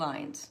near your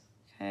lines.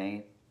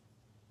 Okay?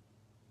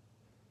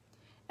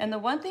 And the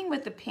one thing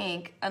with the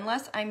pink,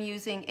 unless I'm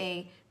using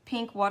a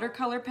pink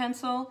watercolor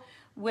pencil,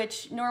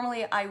 which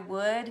normally I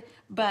would,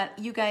 but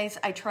you guys,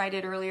 I tried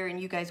it earlier and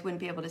you guys wouldn't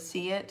be able to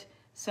see it.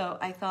 So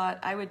I thought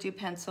I would do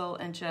pencil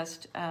and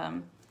just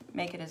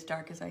make it as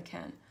dark as I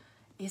can.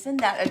 Isn't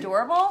that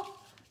adorable?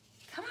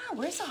 Come on,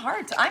 where's the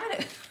hearts?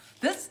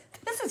 This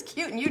is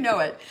cute and you know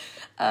it.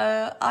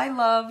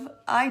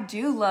 I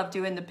do love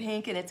doing the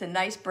pink, and it's a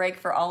nice break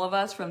for all of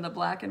us from the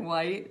black and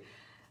white.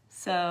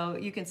 So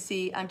you can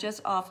see I'm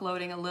just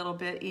offloading a little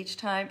bit each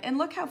time, and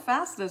look how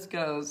fast this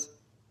goes.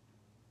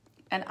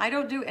 And I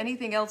don't do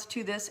anything else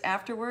to this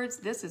afterwards.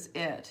 This is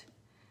it.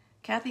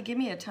 Kathy, give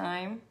me a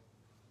time.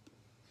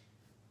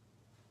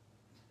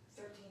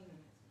 13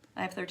 minutes.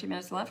 I have 13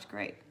 minutes left,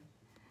 great.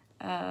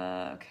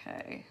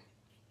 Okay.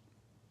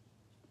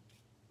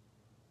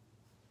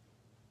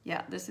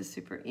 Yeah, this is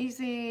super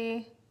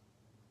easy.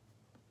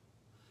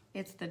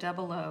 It's the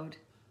double load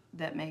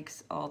that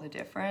makes all the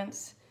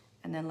difference.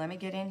 And then let me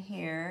get in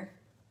here.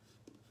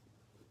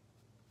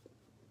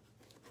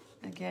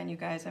 Again, you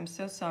guys, I'm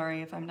so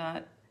sorry if I'm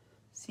not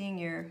seeing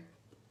your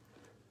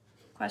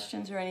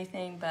questions or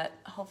anything, but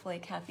hopefully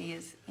Kathy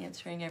is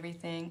answering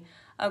everything.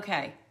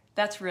 Okay,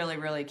 that's really,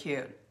 really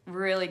cute.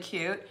 Really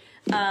cute.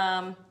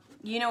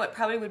 You know what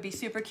probably would be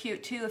super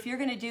cute too? If you're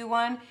gonna do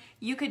one,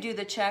 you could do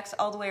the checks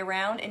all the way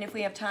around, and if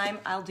we have time,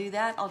 I'll do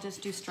that. I'll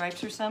just do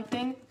stripes or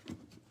something.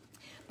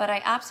 But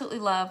I absolutely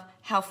love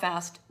how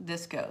fast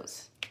this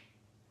goes.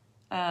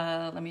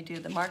 Let me do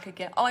the mark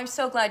again. Oh, I'm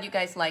so glad you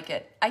guys like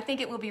it. I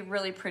think it will be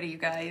really pretty, you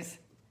guys.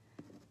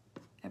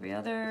 Every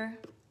other.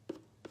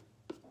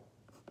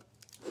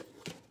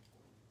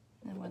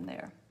 And one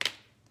there.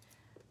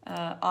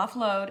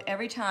 Offload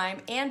every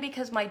time, and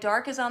because my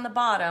dark is on the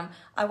bottom,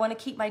 I want to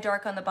keep my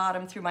dark on the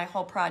bottom through my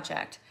whole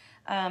project.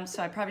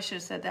 So I probably should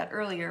have said that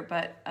earlier,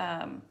 but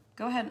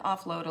go ahead and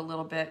offload a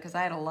little bit because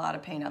I had a lot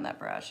of paint on that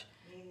brush.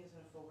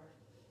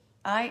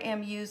 I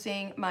am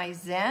using my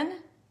Zen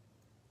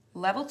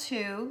Level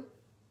 2,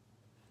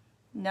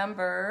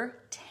 number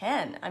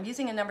 10. I'm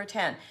using a number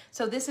 10.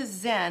 So this is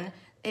Zen.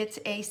 It's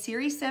a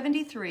Series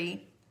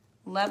 73,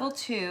 Level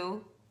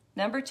 2,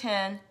 number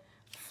 10,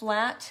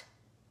 flat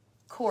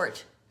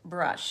quart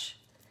brush.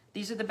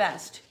 These are the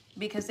best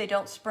because they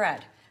don't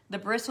spread. The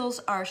bristles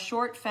are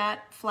short,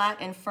 fat, flat,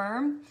 and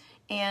firm,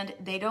 and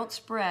they don't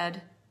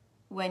spread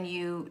when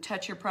you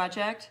touch your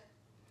project.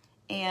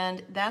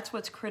 And that's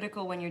what's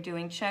critical when you're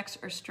doing checks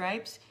or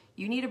stripes.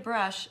 You need a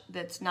brush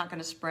that's not going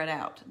to spread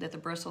out, that the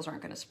bristles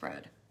aren't going to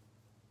spread.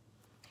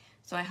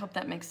 So I hope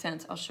that makes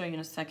sense. I'll show you in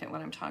a second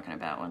what I'm talking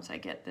about once I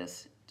get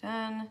this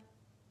done.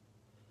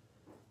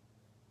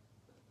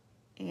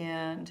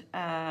 And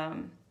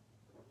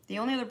the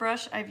only other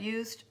brush I've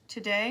used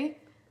today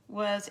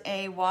was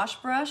a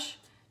wash brush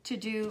to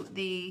do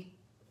the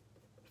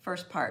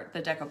first part,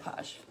 the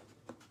decoupage.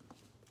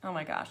 Oh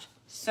my gosh,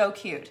 so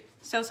cute.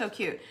 So, so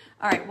cute.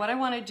 All right, what I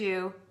want to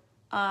do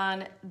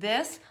on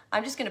this,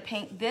 I'm just going to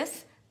paint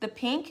this, the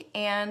pink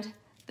and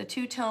the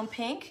two-tone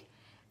pink.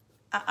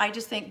 I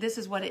just think this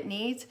is what it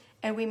needs.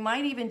 And we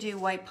might even do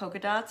white polka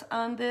dots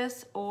on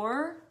this,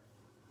 or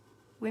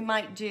we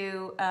might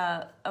do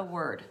a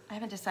word. I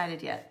haven't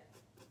decided yet.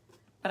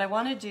 But I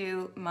want to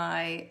do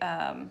my,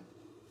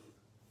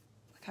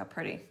 look how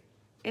pretty.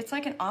 It's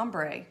like an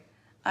ombre.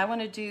 I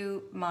want to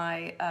do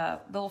my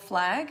little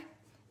flag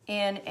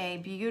in a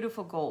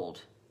beautiful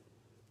gold.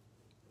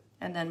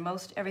 And then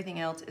most everything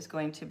else is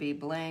going to be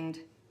blinged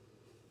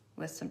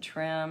with some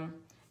trim.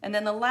 And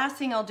then the last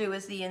thing I'll do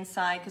is the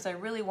inside, because I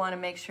really want to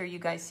make sure you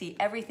guys see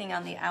everything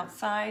on the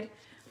outside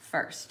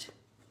first.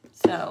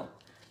 So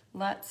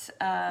let's,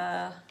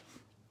 I'm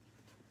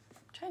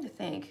trying to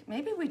think,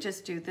 maybe we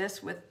just do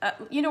this with,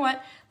 you know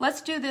what?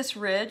 Let's do this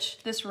ridge,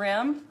 this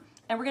rim,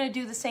 and we're gonna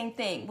do the same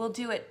thing. We'll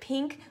do it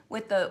pink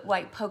with the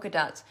white polka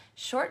dots.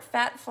 Short,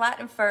 fat, flat,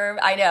 and firm.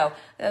 I know,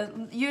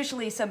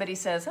 usually somebody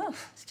says, oh,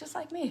 it's just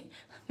like me.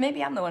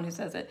 Maybe I'm the one who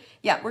says it.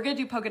 Yeah, we're gonna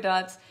do polka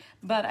dots,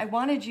 but I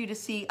wanted you to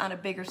see on a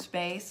bigger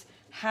space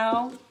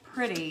how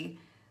pretty,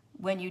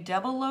 when you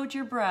double load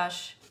your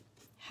brush,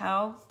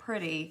 how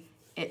pretty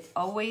it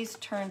always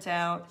turns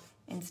out.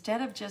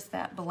 Instead of just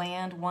that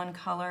bland one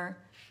color,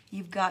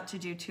 you've got to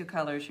do two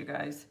colors, you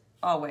guys,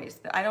 always.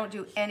 I don't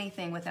do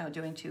anything without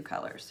doing two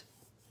colors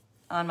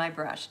on my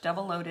brush,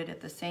 double loaded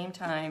at the same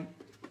time.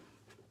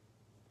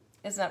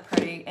 Isn't that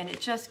pretty? And it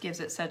just gives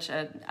it such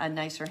a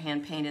nicer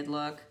hand-painted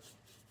look.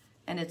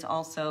 And it's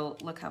also,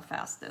 look how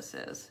fast this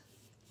is.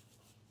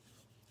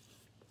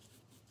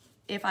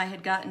 If I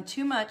had gotten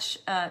too much,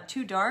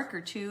 too dark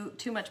or too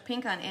much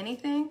pink on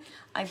anything,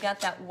 I've got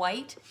that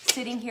white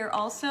sitting here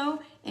also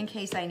in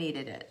case I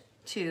needed it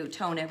to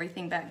tone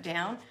everything back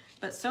down.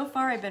 But so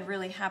far I've been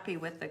really happy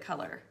with the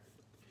color.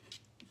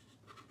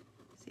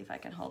 See if I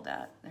can hold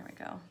that. There we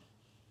go.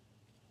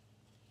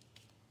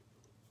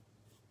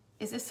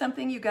 Is this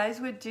something you guys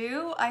would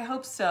do? I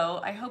hope so.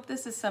 I hope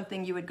this is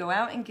something you would go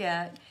out and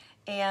get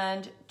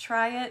and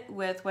try it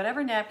with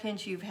whatever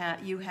napkins you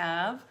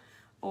have,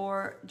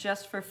 or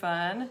just for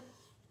fun.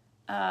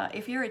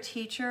 If you're a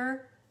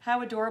teacher,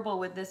 how adorable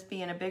would this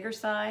be in a bigger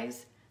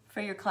size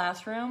for your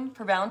classroom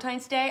for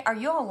Valentine's Day? Are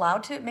you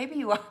allowed to? Maybe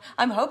you are.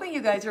 I'm hoping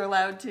you guys are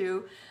allowed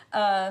to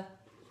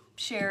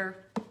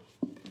share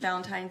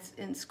Valentines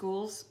in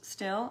schools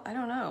still. I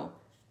don't know.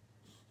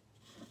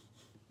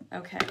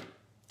 Okay,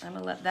 I'm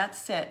gonna let that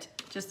sit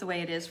just the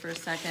way it is for a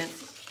second.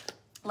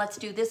 Let's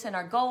do this in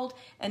our gold,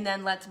 and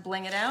then let's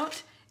bling it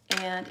out.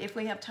 And if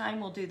we have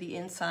time, we'll do the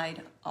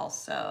inside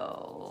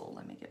also.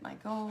 Let me get my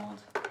gold.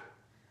 Let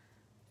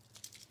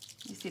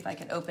me see if I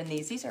can open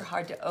these. These are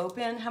hard to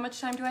open. How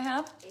much time do I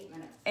have? 8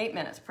 minutes. 8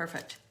 minutes,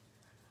 perfect.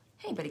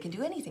 Anybody can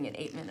do anything in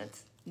 8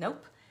 minutes.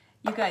 Nope.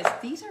 You guys,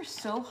 these are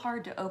so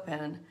hard to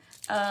open.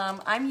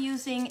 I'm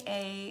using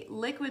a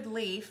liquid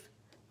leaf.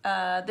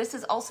 This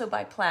is also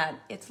by Plaid.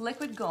 It's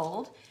liquid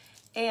gold,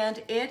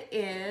 and it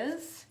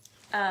is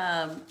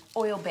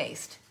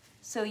oil-based.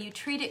 So you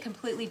treat it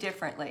completely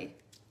differently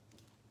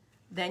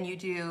than you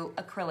do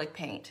acrylic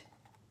paint.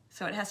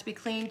 So it has to be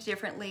cleaned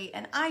differently,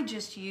 and I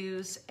just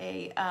use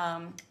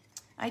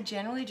I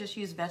generally just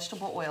use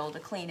vegetable oil to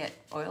clean it.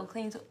 Oil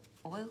cleans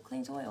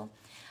oil.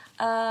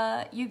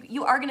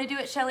 You are gonna do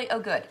it, Shelly? Oh,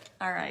 good.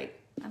 All right.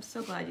 I'm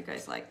so glad you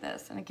guys like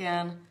this. And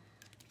again,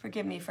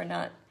 forgive me for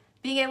not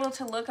being able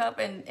to look up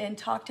and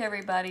talk to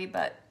everybody,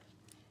 but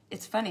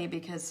it's funny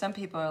because some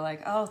people are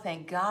like, oh,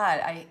 thank God.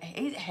 I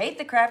hate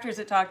the crafters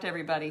that talk to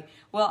everybody.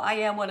 Well, I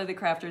am one of the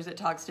crafters that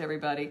talks to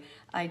everybody.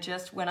 I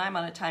just, when I'm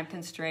on a time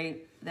constraint,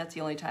 that's the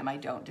only time I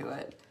don't do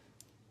it.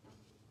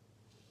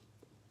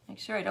 Make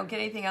sure I don't get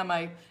anything on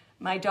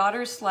my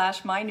daughter's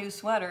 / my new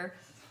sweater.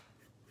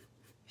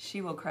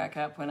 She will crack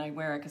up when I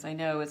wear it because I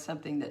know it's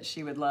something that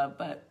she would love,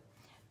 but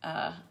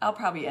I'll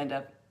probably end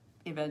up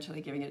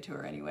eventually giving it to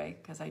her anyway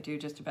because I do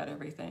just about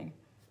everything.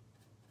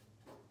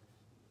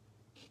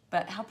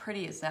 But how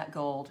pretty is that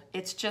gold?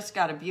 It's just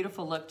got a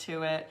beautiful look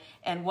to it.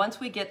 And once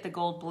we get the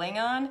gold bling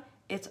on,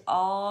 it's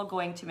all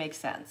going to make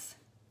sense.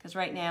 Because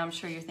right now I'm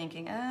sure you're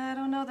thinking, I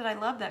don't know that I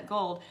love that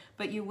gold,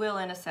 but you will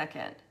in a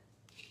second.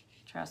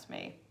 Trust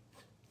me.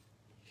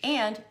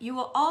 And you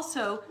will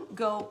also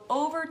go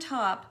over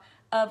top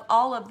of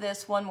all of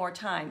this one more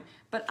time.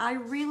 But I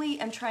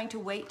really am trying to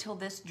wait till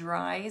this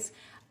dries.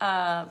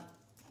 But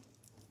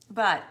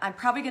I'm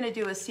probably gonna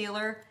do a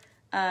sealer.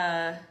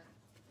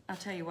 I'll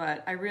tell you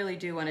what, I really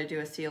do want to do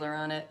a sealer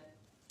on it.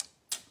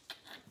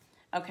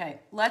 Okay,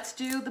 let's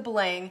do the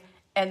bling,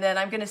 and then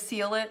I'm going to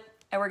seal it,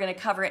 and we're going to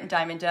cover it in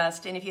diamond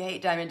dust. And if you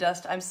hate diamond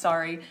dust, I'm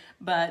sorry,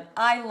 but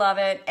I love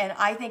it, and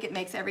I think it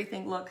makes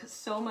everything look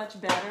so much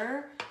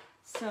better.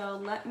 So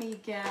let me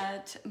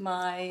get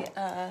my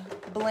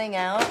bling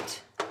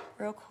out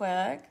real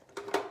quick.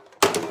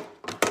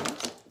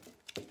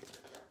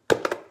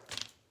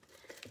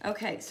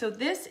 Okay, so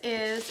this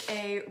is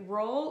a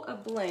roll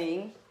of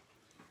bling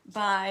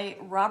by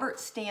Robert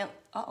Stanley.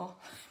 Uh-oh,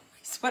 my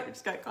sweater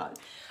just got caught.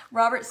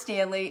 Robert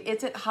Stanley.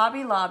 It's at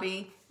Hobby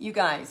Lobby. You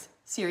guys,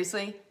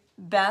 seriously,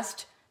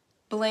 best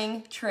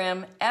bling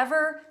trim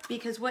ever,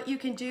 because what you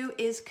can do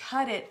is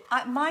cut it.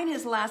 Mine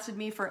has lasted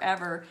me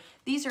forever.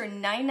 These are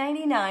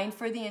 $9.99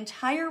 for the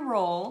entire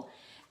roll,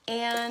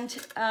 and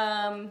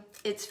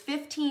it's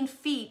 15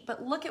 feet,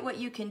 but look at what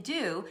you can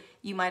do.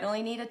 You might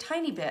only need a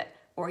tiny bit,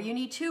 or you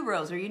need 2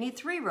 rows, or you need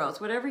 3 rows,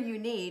 whatever you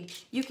need.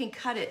 You can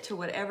cut it to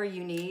whatever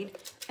you need,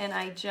 and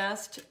I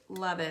just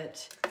love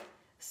it.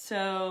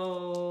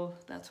 So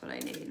that's what I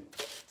need.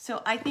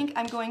 So I think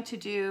I'm going to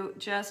do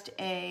just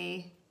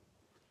a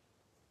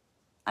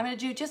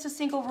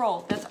single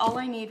roll. That's all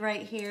I need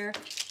right here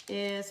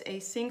is a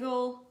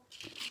single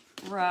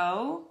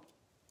row,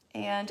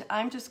 and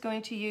I'm just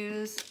going to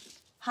use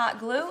hot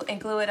glue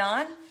and glue it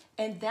on,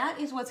 and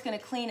that is what's going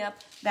to clean up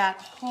that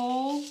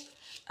whole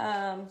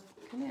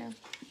come here.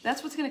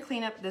 That's what's going to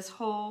clean up this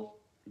whole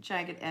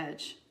jagged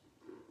edge.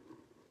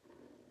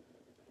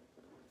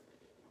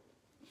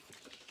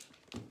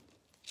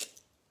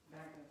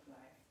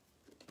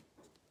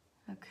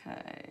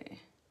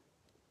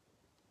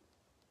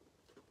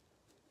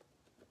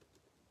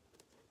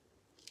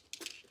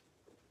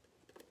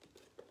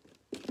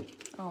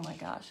 Oh my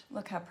gosh,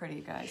 look how pretty,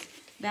 you guys.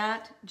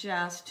 That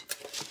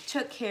just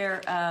took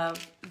care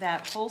of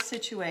that whole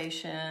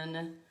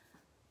situation.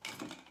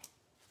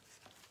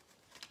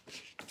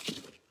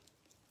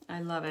 I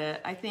love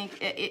it. I think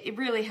it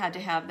really had to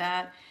have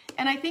that.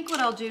 And I think what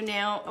I'll do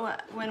now,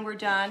 when we're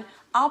done,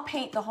 I'll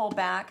paint the whole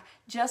back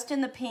just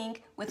in the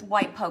pink with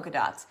white polka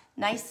dots.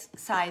 Nice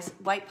size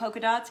white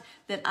polka dots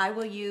that I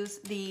will use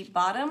the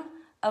bottom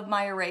of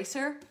my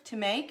eraser to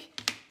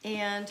make.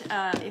 And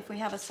if we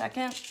have a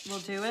second, we'll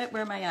do it.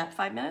 Where am I at?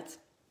 5 minutes?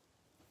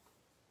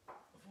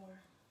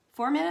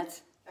 4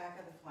 minutes? Back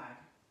of the flag.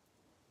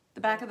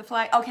 The back of the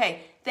flag?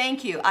 Okay,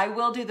 thank you. I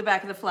will do the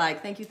back of the flag.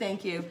 Thank you,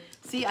 thank you.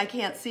 See, I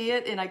can't see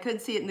it, and I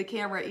couldn't see it in the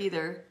camera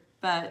either,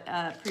 but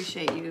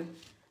appreciate you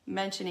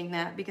mentioning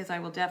that because I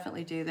will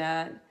definitely do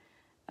that.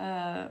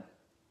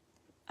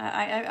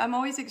 I'm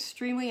always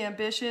extremely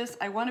ambitious.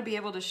 I want to be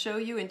able to show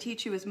you and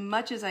teach you as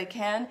much as I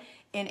can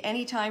in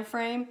any time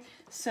frame.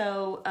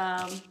 So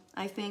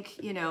I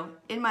think, you know,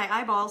 in my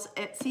eyeballs,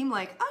 it seemed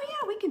like, oh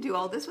yeah, we can do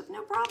all this with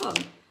no problem.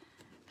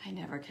 I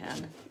never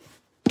can.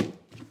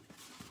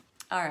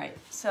 All right,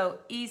 so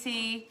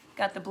easy,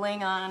 got the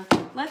bling on.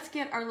 Let's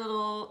get our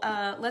little,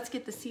 let's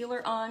get the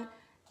sealer on,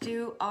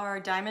 do our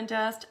diamond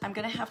dust. I'm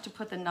gonna have to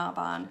put the knob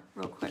on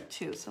real quick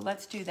too, so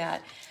let's do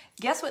that.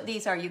 Guess what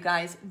these are, you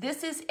guys?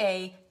 This is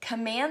a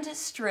Command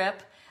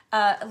Strip,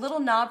 a little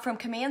knob from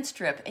Command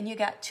Strip, and you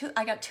got two,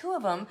 I got 2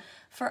 of them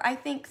for I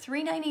think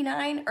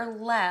 $3.99 or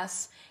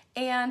less,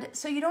 and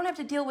so you don't have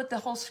to deal with the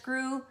whole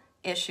screw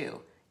issue.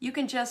 You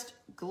can just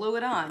glue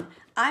it on.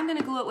 I'm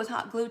gonna glue it with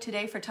hot glue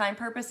today for time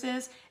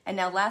purposes. And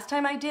now last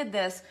time I did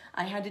this,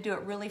 I had to do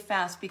it really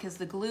fast because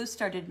the glue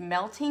started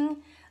melting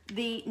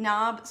the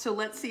knob. So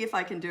let's see if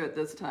I can do it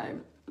this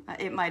time.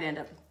 It might end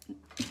up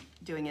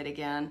doing it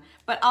again,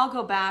 but I'll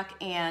go back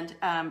and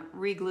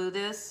re-glue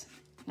this.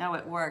 Now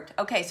it worked.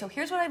 Okay, so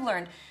here's what I've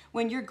learned.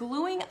 When you're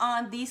gluing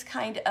on these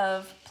kind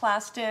of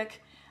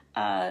plastic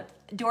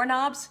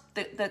doorknobs,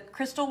 the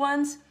crystal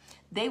ones,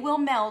 they will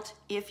melt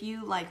if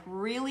you like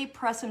really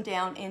press them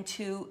down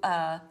into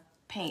hot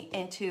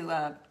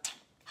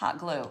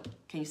glue.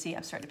 Can you see?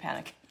 I'm starting to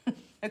panic.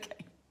 Okay.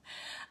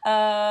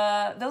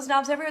 Those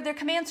knobs everywhere, they're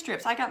Command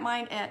Strips. I got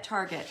mine at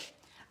Target.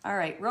 All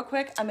right, real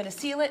quick, I'm gonna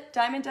seal it,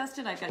 diamond dust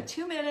it. I've got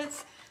 2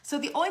 minutes. So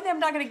the only thing I'm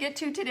not gonna get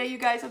to today, you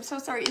guys, I'm so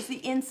sorry, is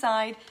the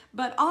inside.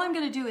 But all I'm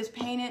gonna do is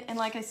paint it, and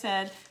like I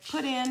said,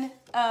 put in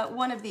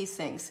one of these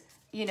things.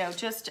 You know,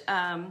 just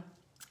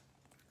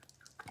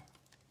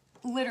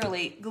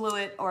literally glue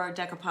it or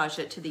decoupage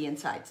it to the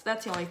inside. So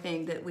that's the only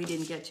thing that we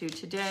didn't get to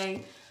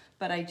today.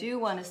 But I do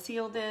want to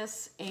seal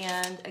this.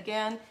 And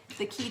again,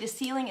 the key to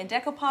sealing and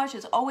decoupage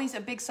is always a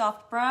big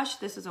soft brush.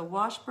 This is a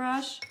wash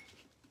brush.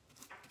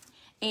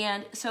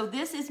 And so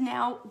this is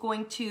now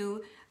going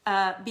to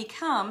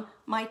become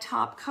my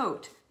top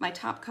coat. My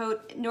top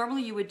coat,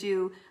 normally you would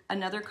do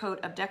another coat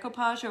of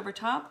decoupage over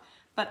top,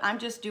 but I'm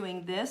just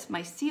doing this,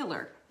 my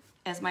sealer,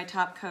 as my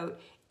top coat.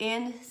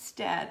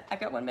 Instead, I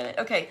got 1 minute.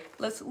 Okay,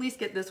 let's at least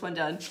get this one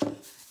done.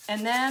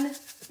 And then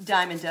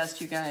diamond dust,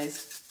 you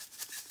guys.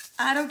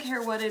 I don't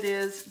care what it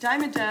is.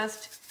 Diamond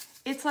dust,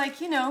 it's like,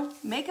 you know,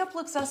 makeup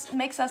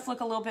makes us look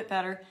a little bit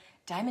better.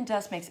 Diamond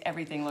dust makes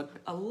everything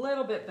look a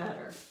little bit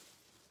better.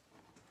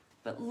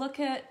 But look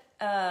at,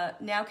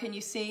 now can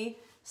you see?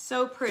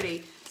 So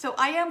pretty. So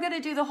I am gonna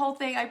do the whole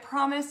thing. I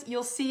promise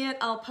you'll see it.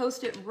 I'll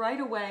post it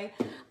right away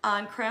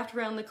on Craft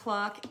Around the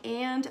Clock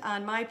and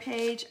on my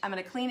page. I'm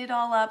gonna clean it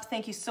all up.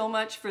 Thank you so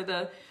much for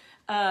the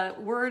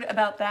word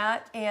about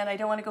that. And I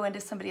don't wanna go into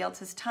somebody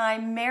else's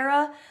time.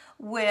 Mara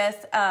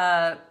with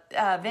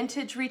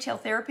Vintage Retail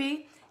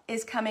Therapy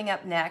is coming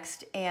up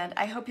next. And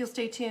I hope you'll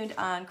stay tuned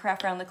on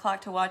Craft Around the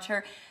Clock to watch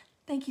her.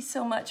 Thank you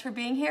so much for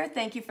being here.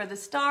 Thank you for the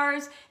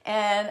stars.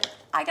 And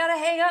I gotta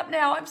hang up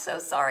now. I'm so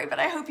sorry, but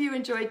I hope you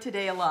enjoyed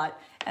today a lot.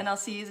 And I'll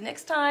see you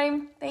next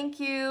time. Thank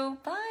you.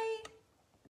 Bye.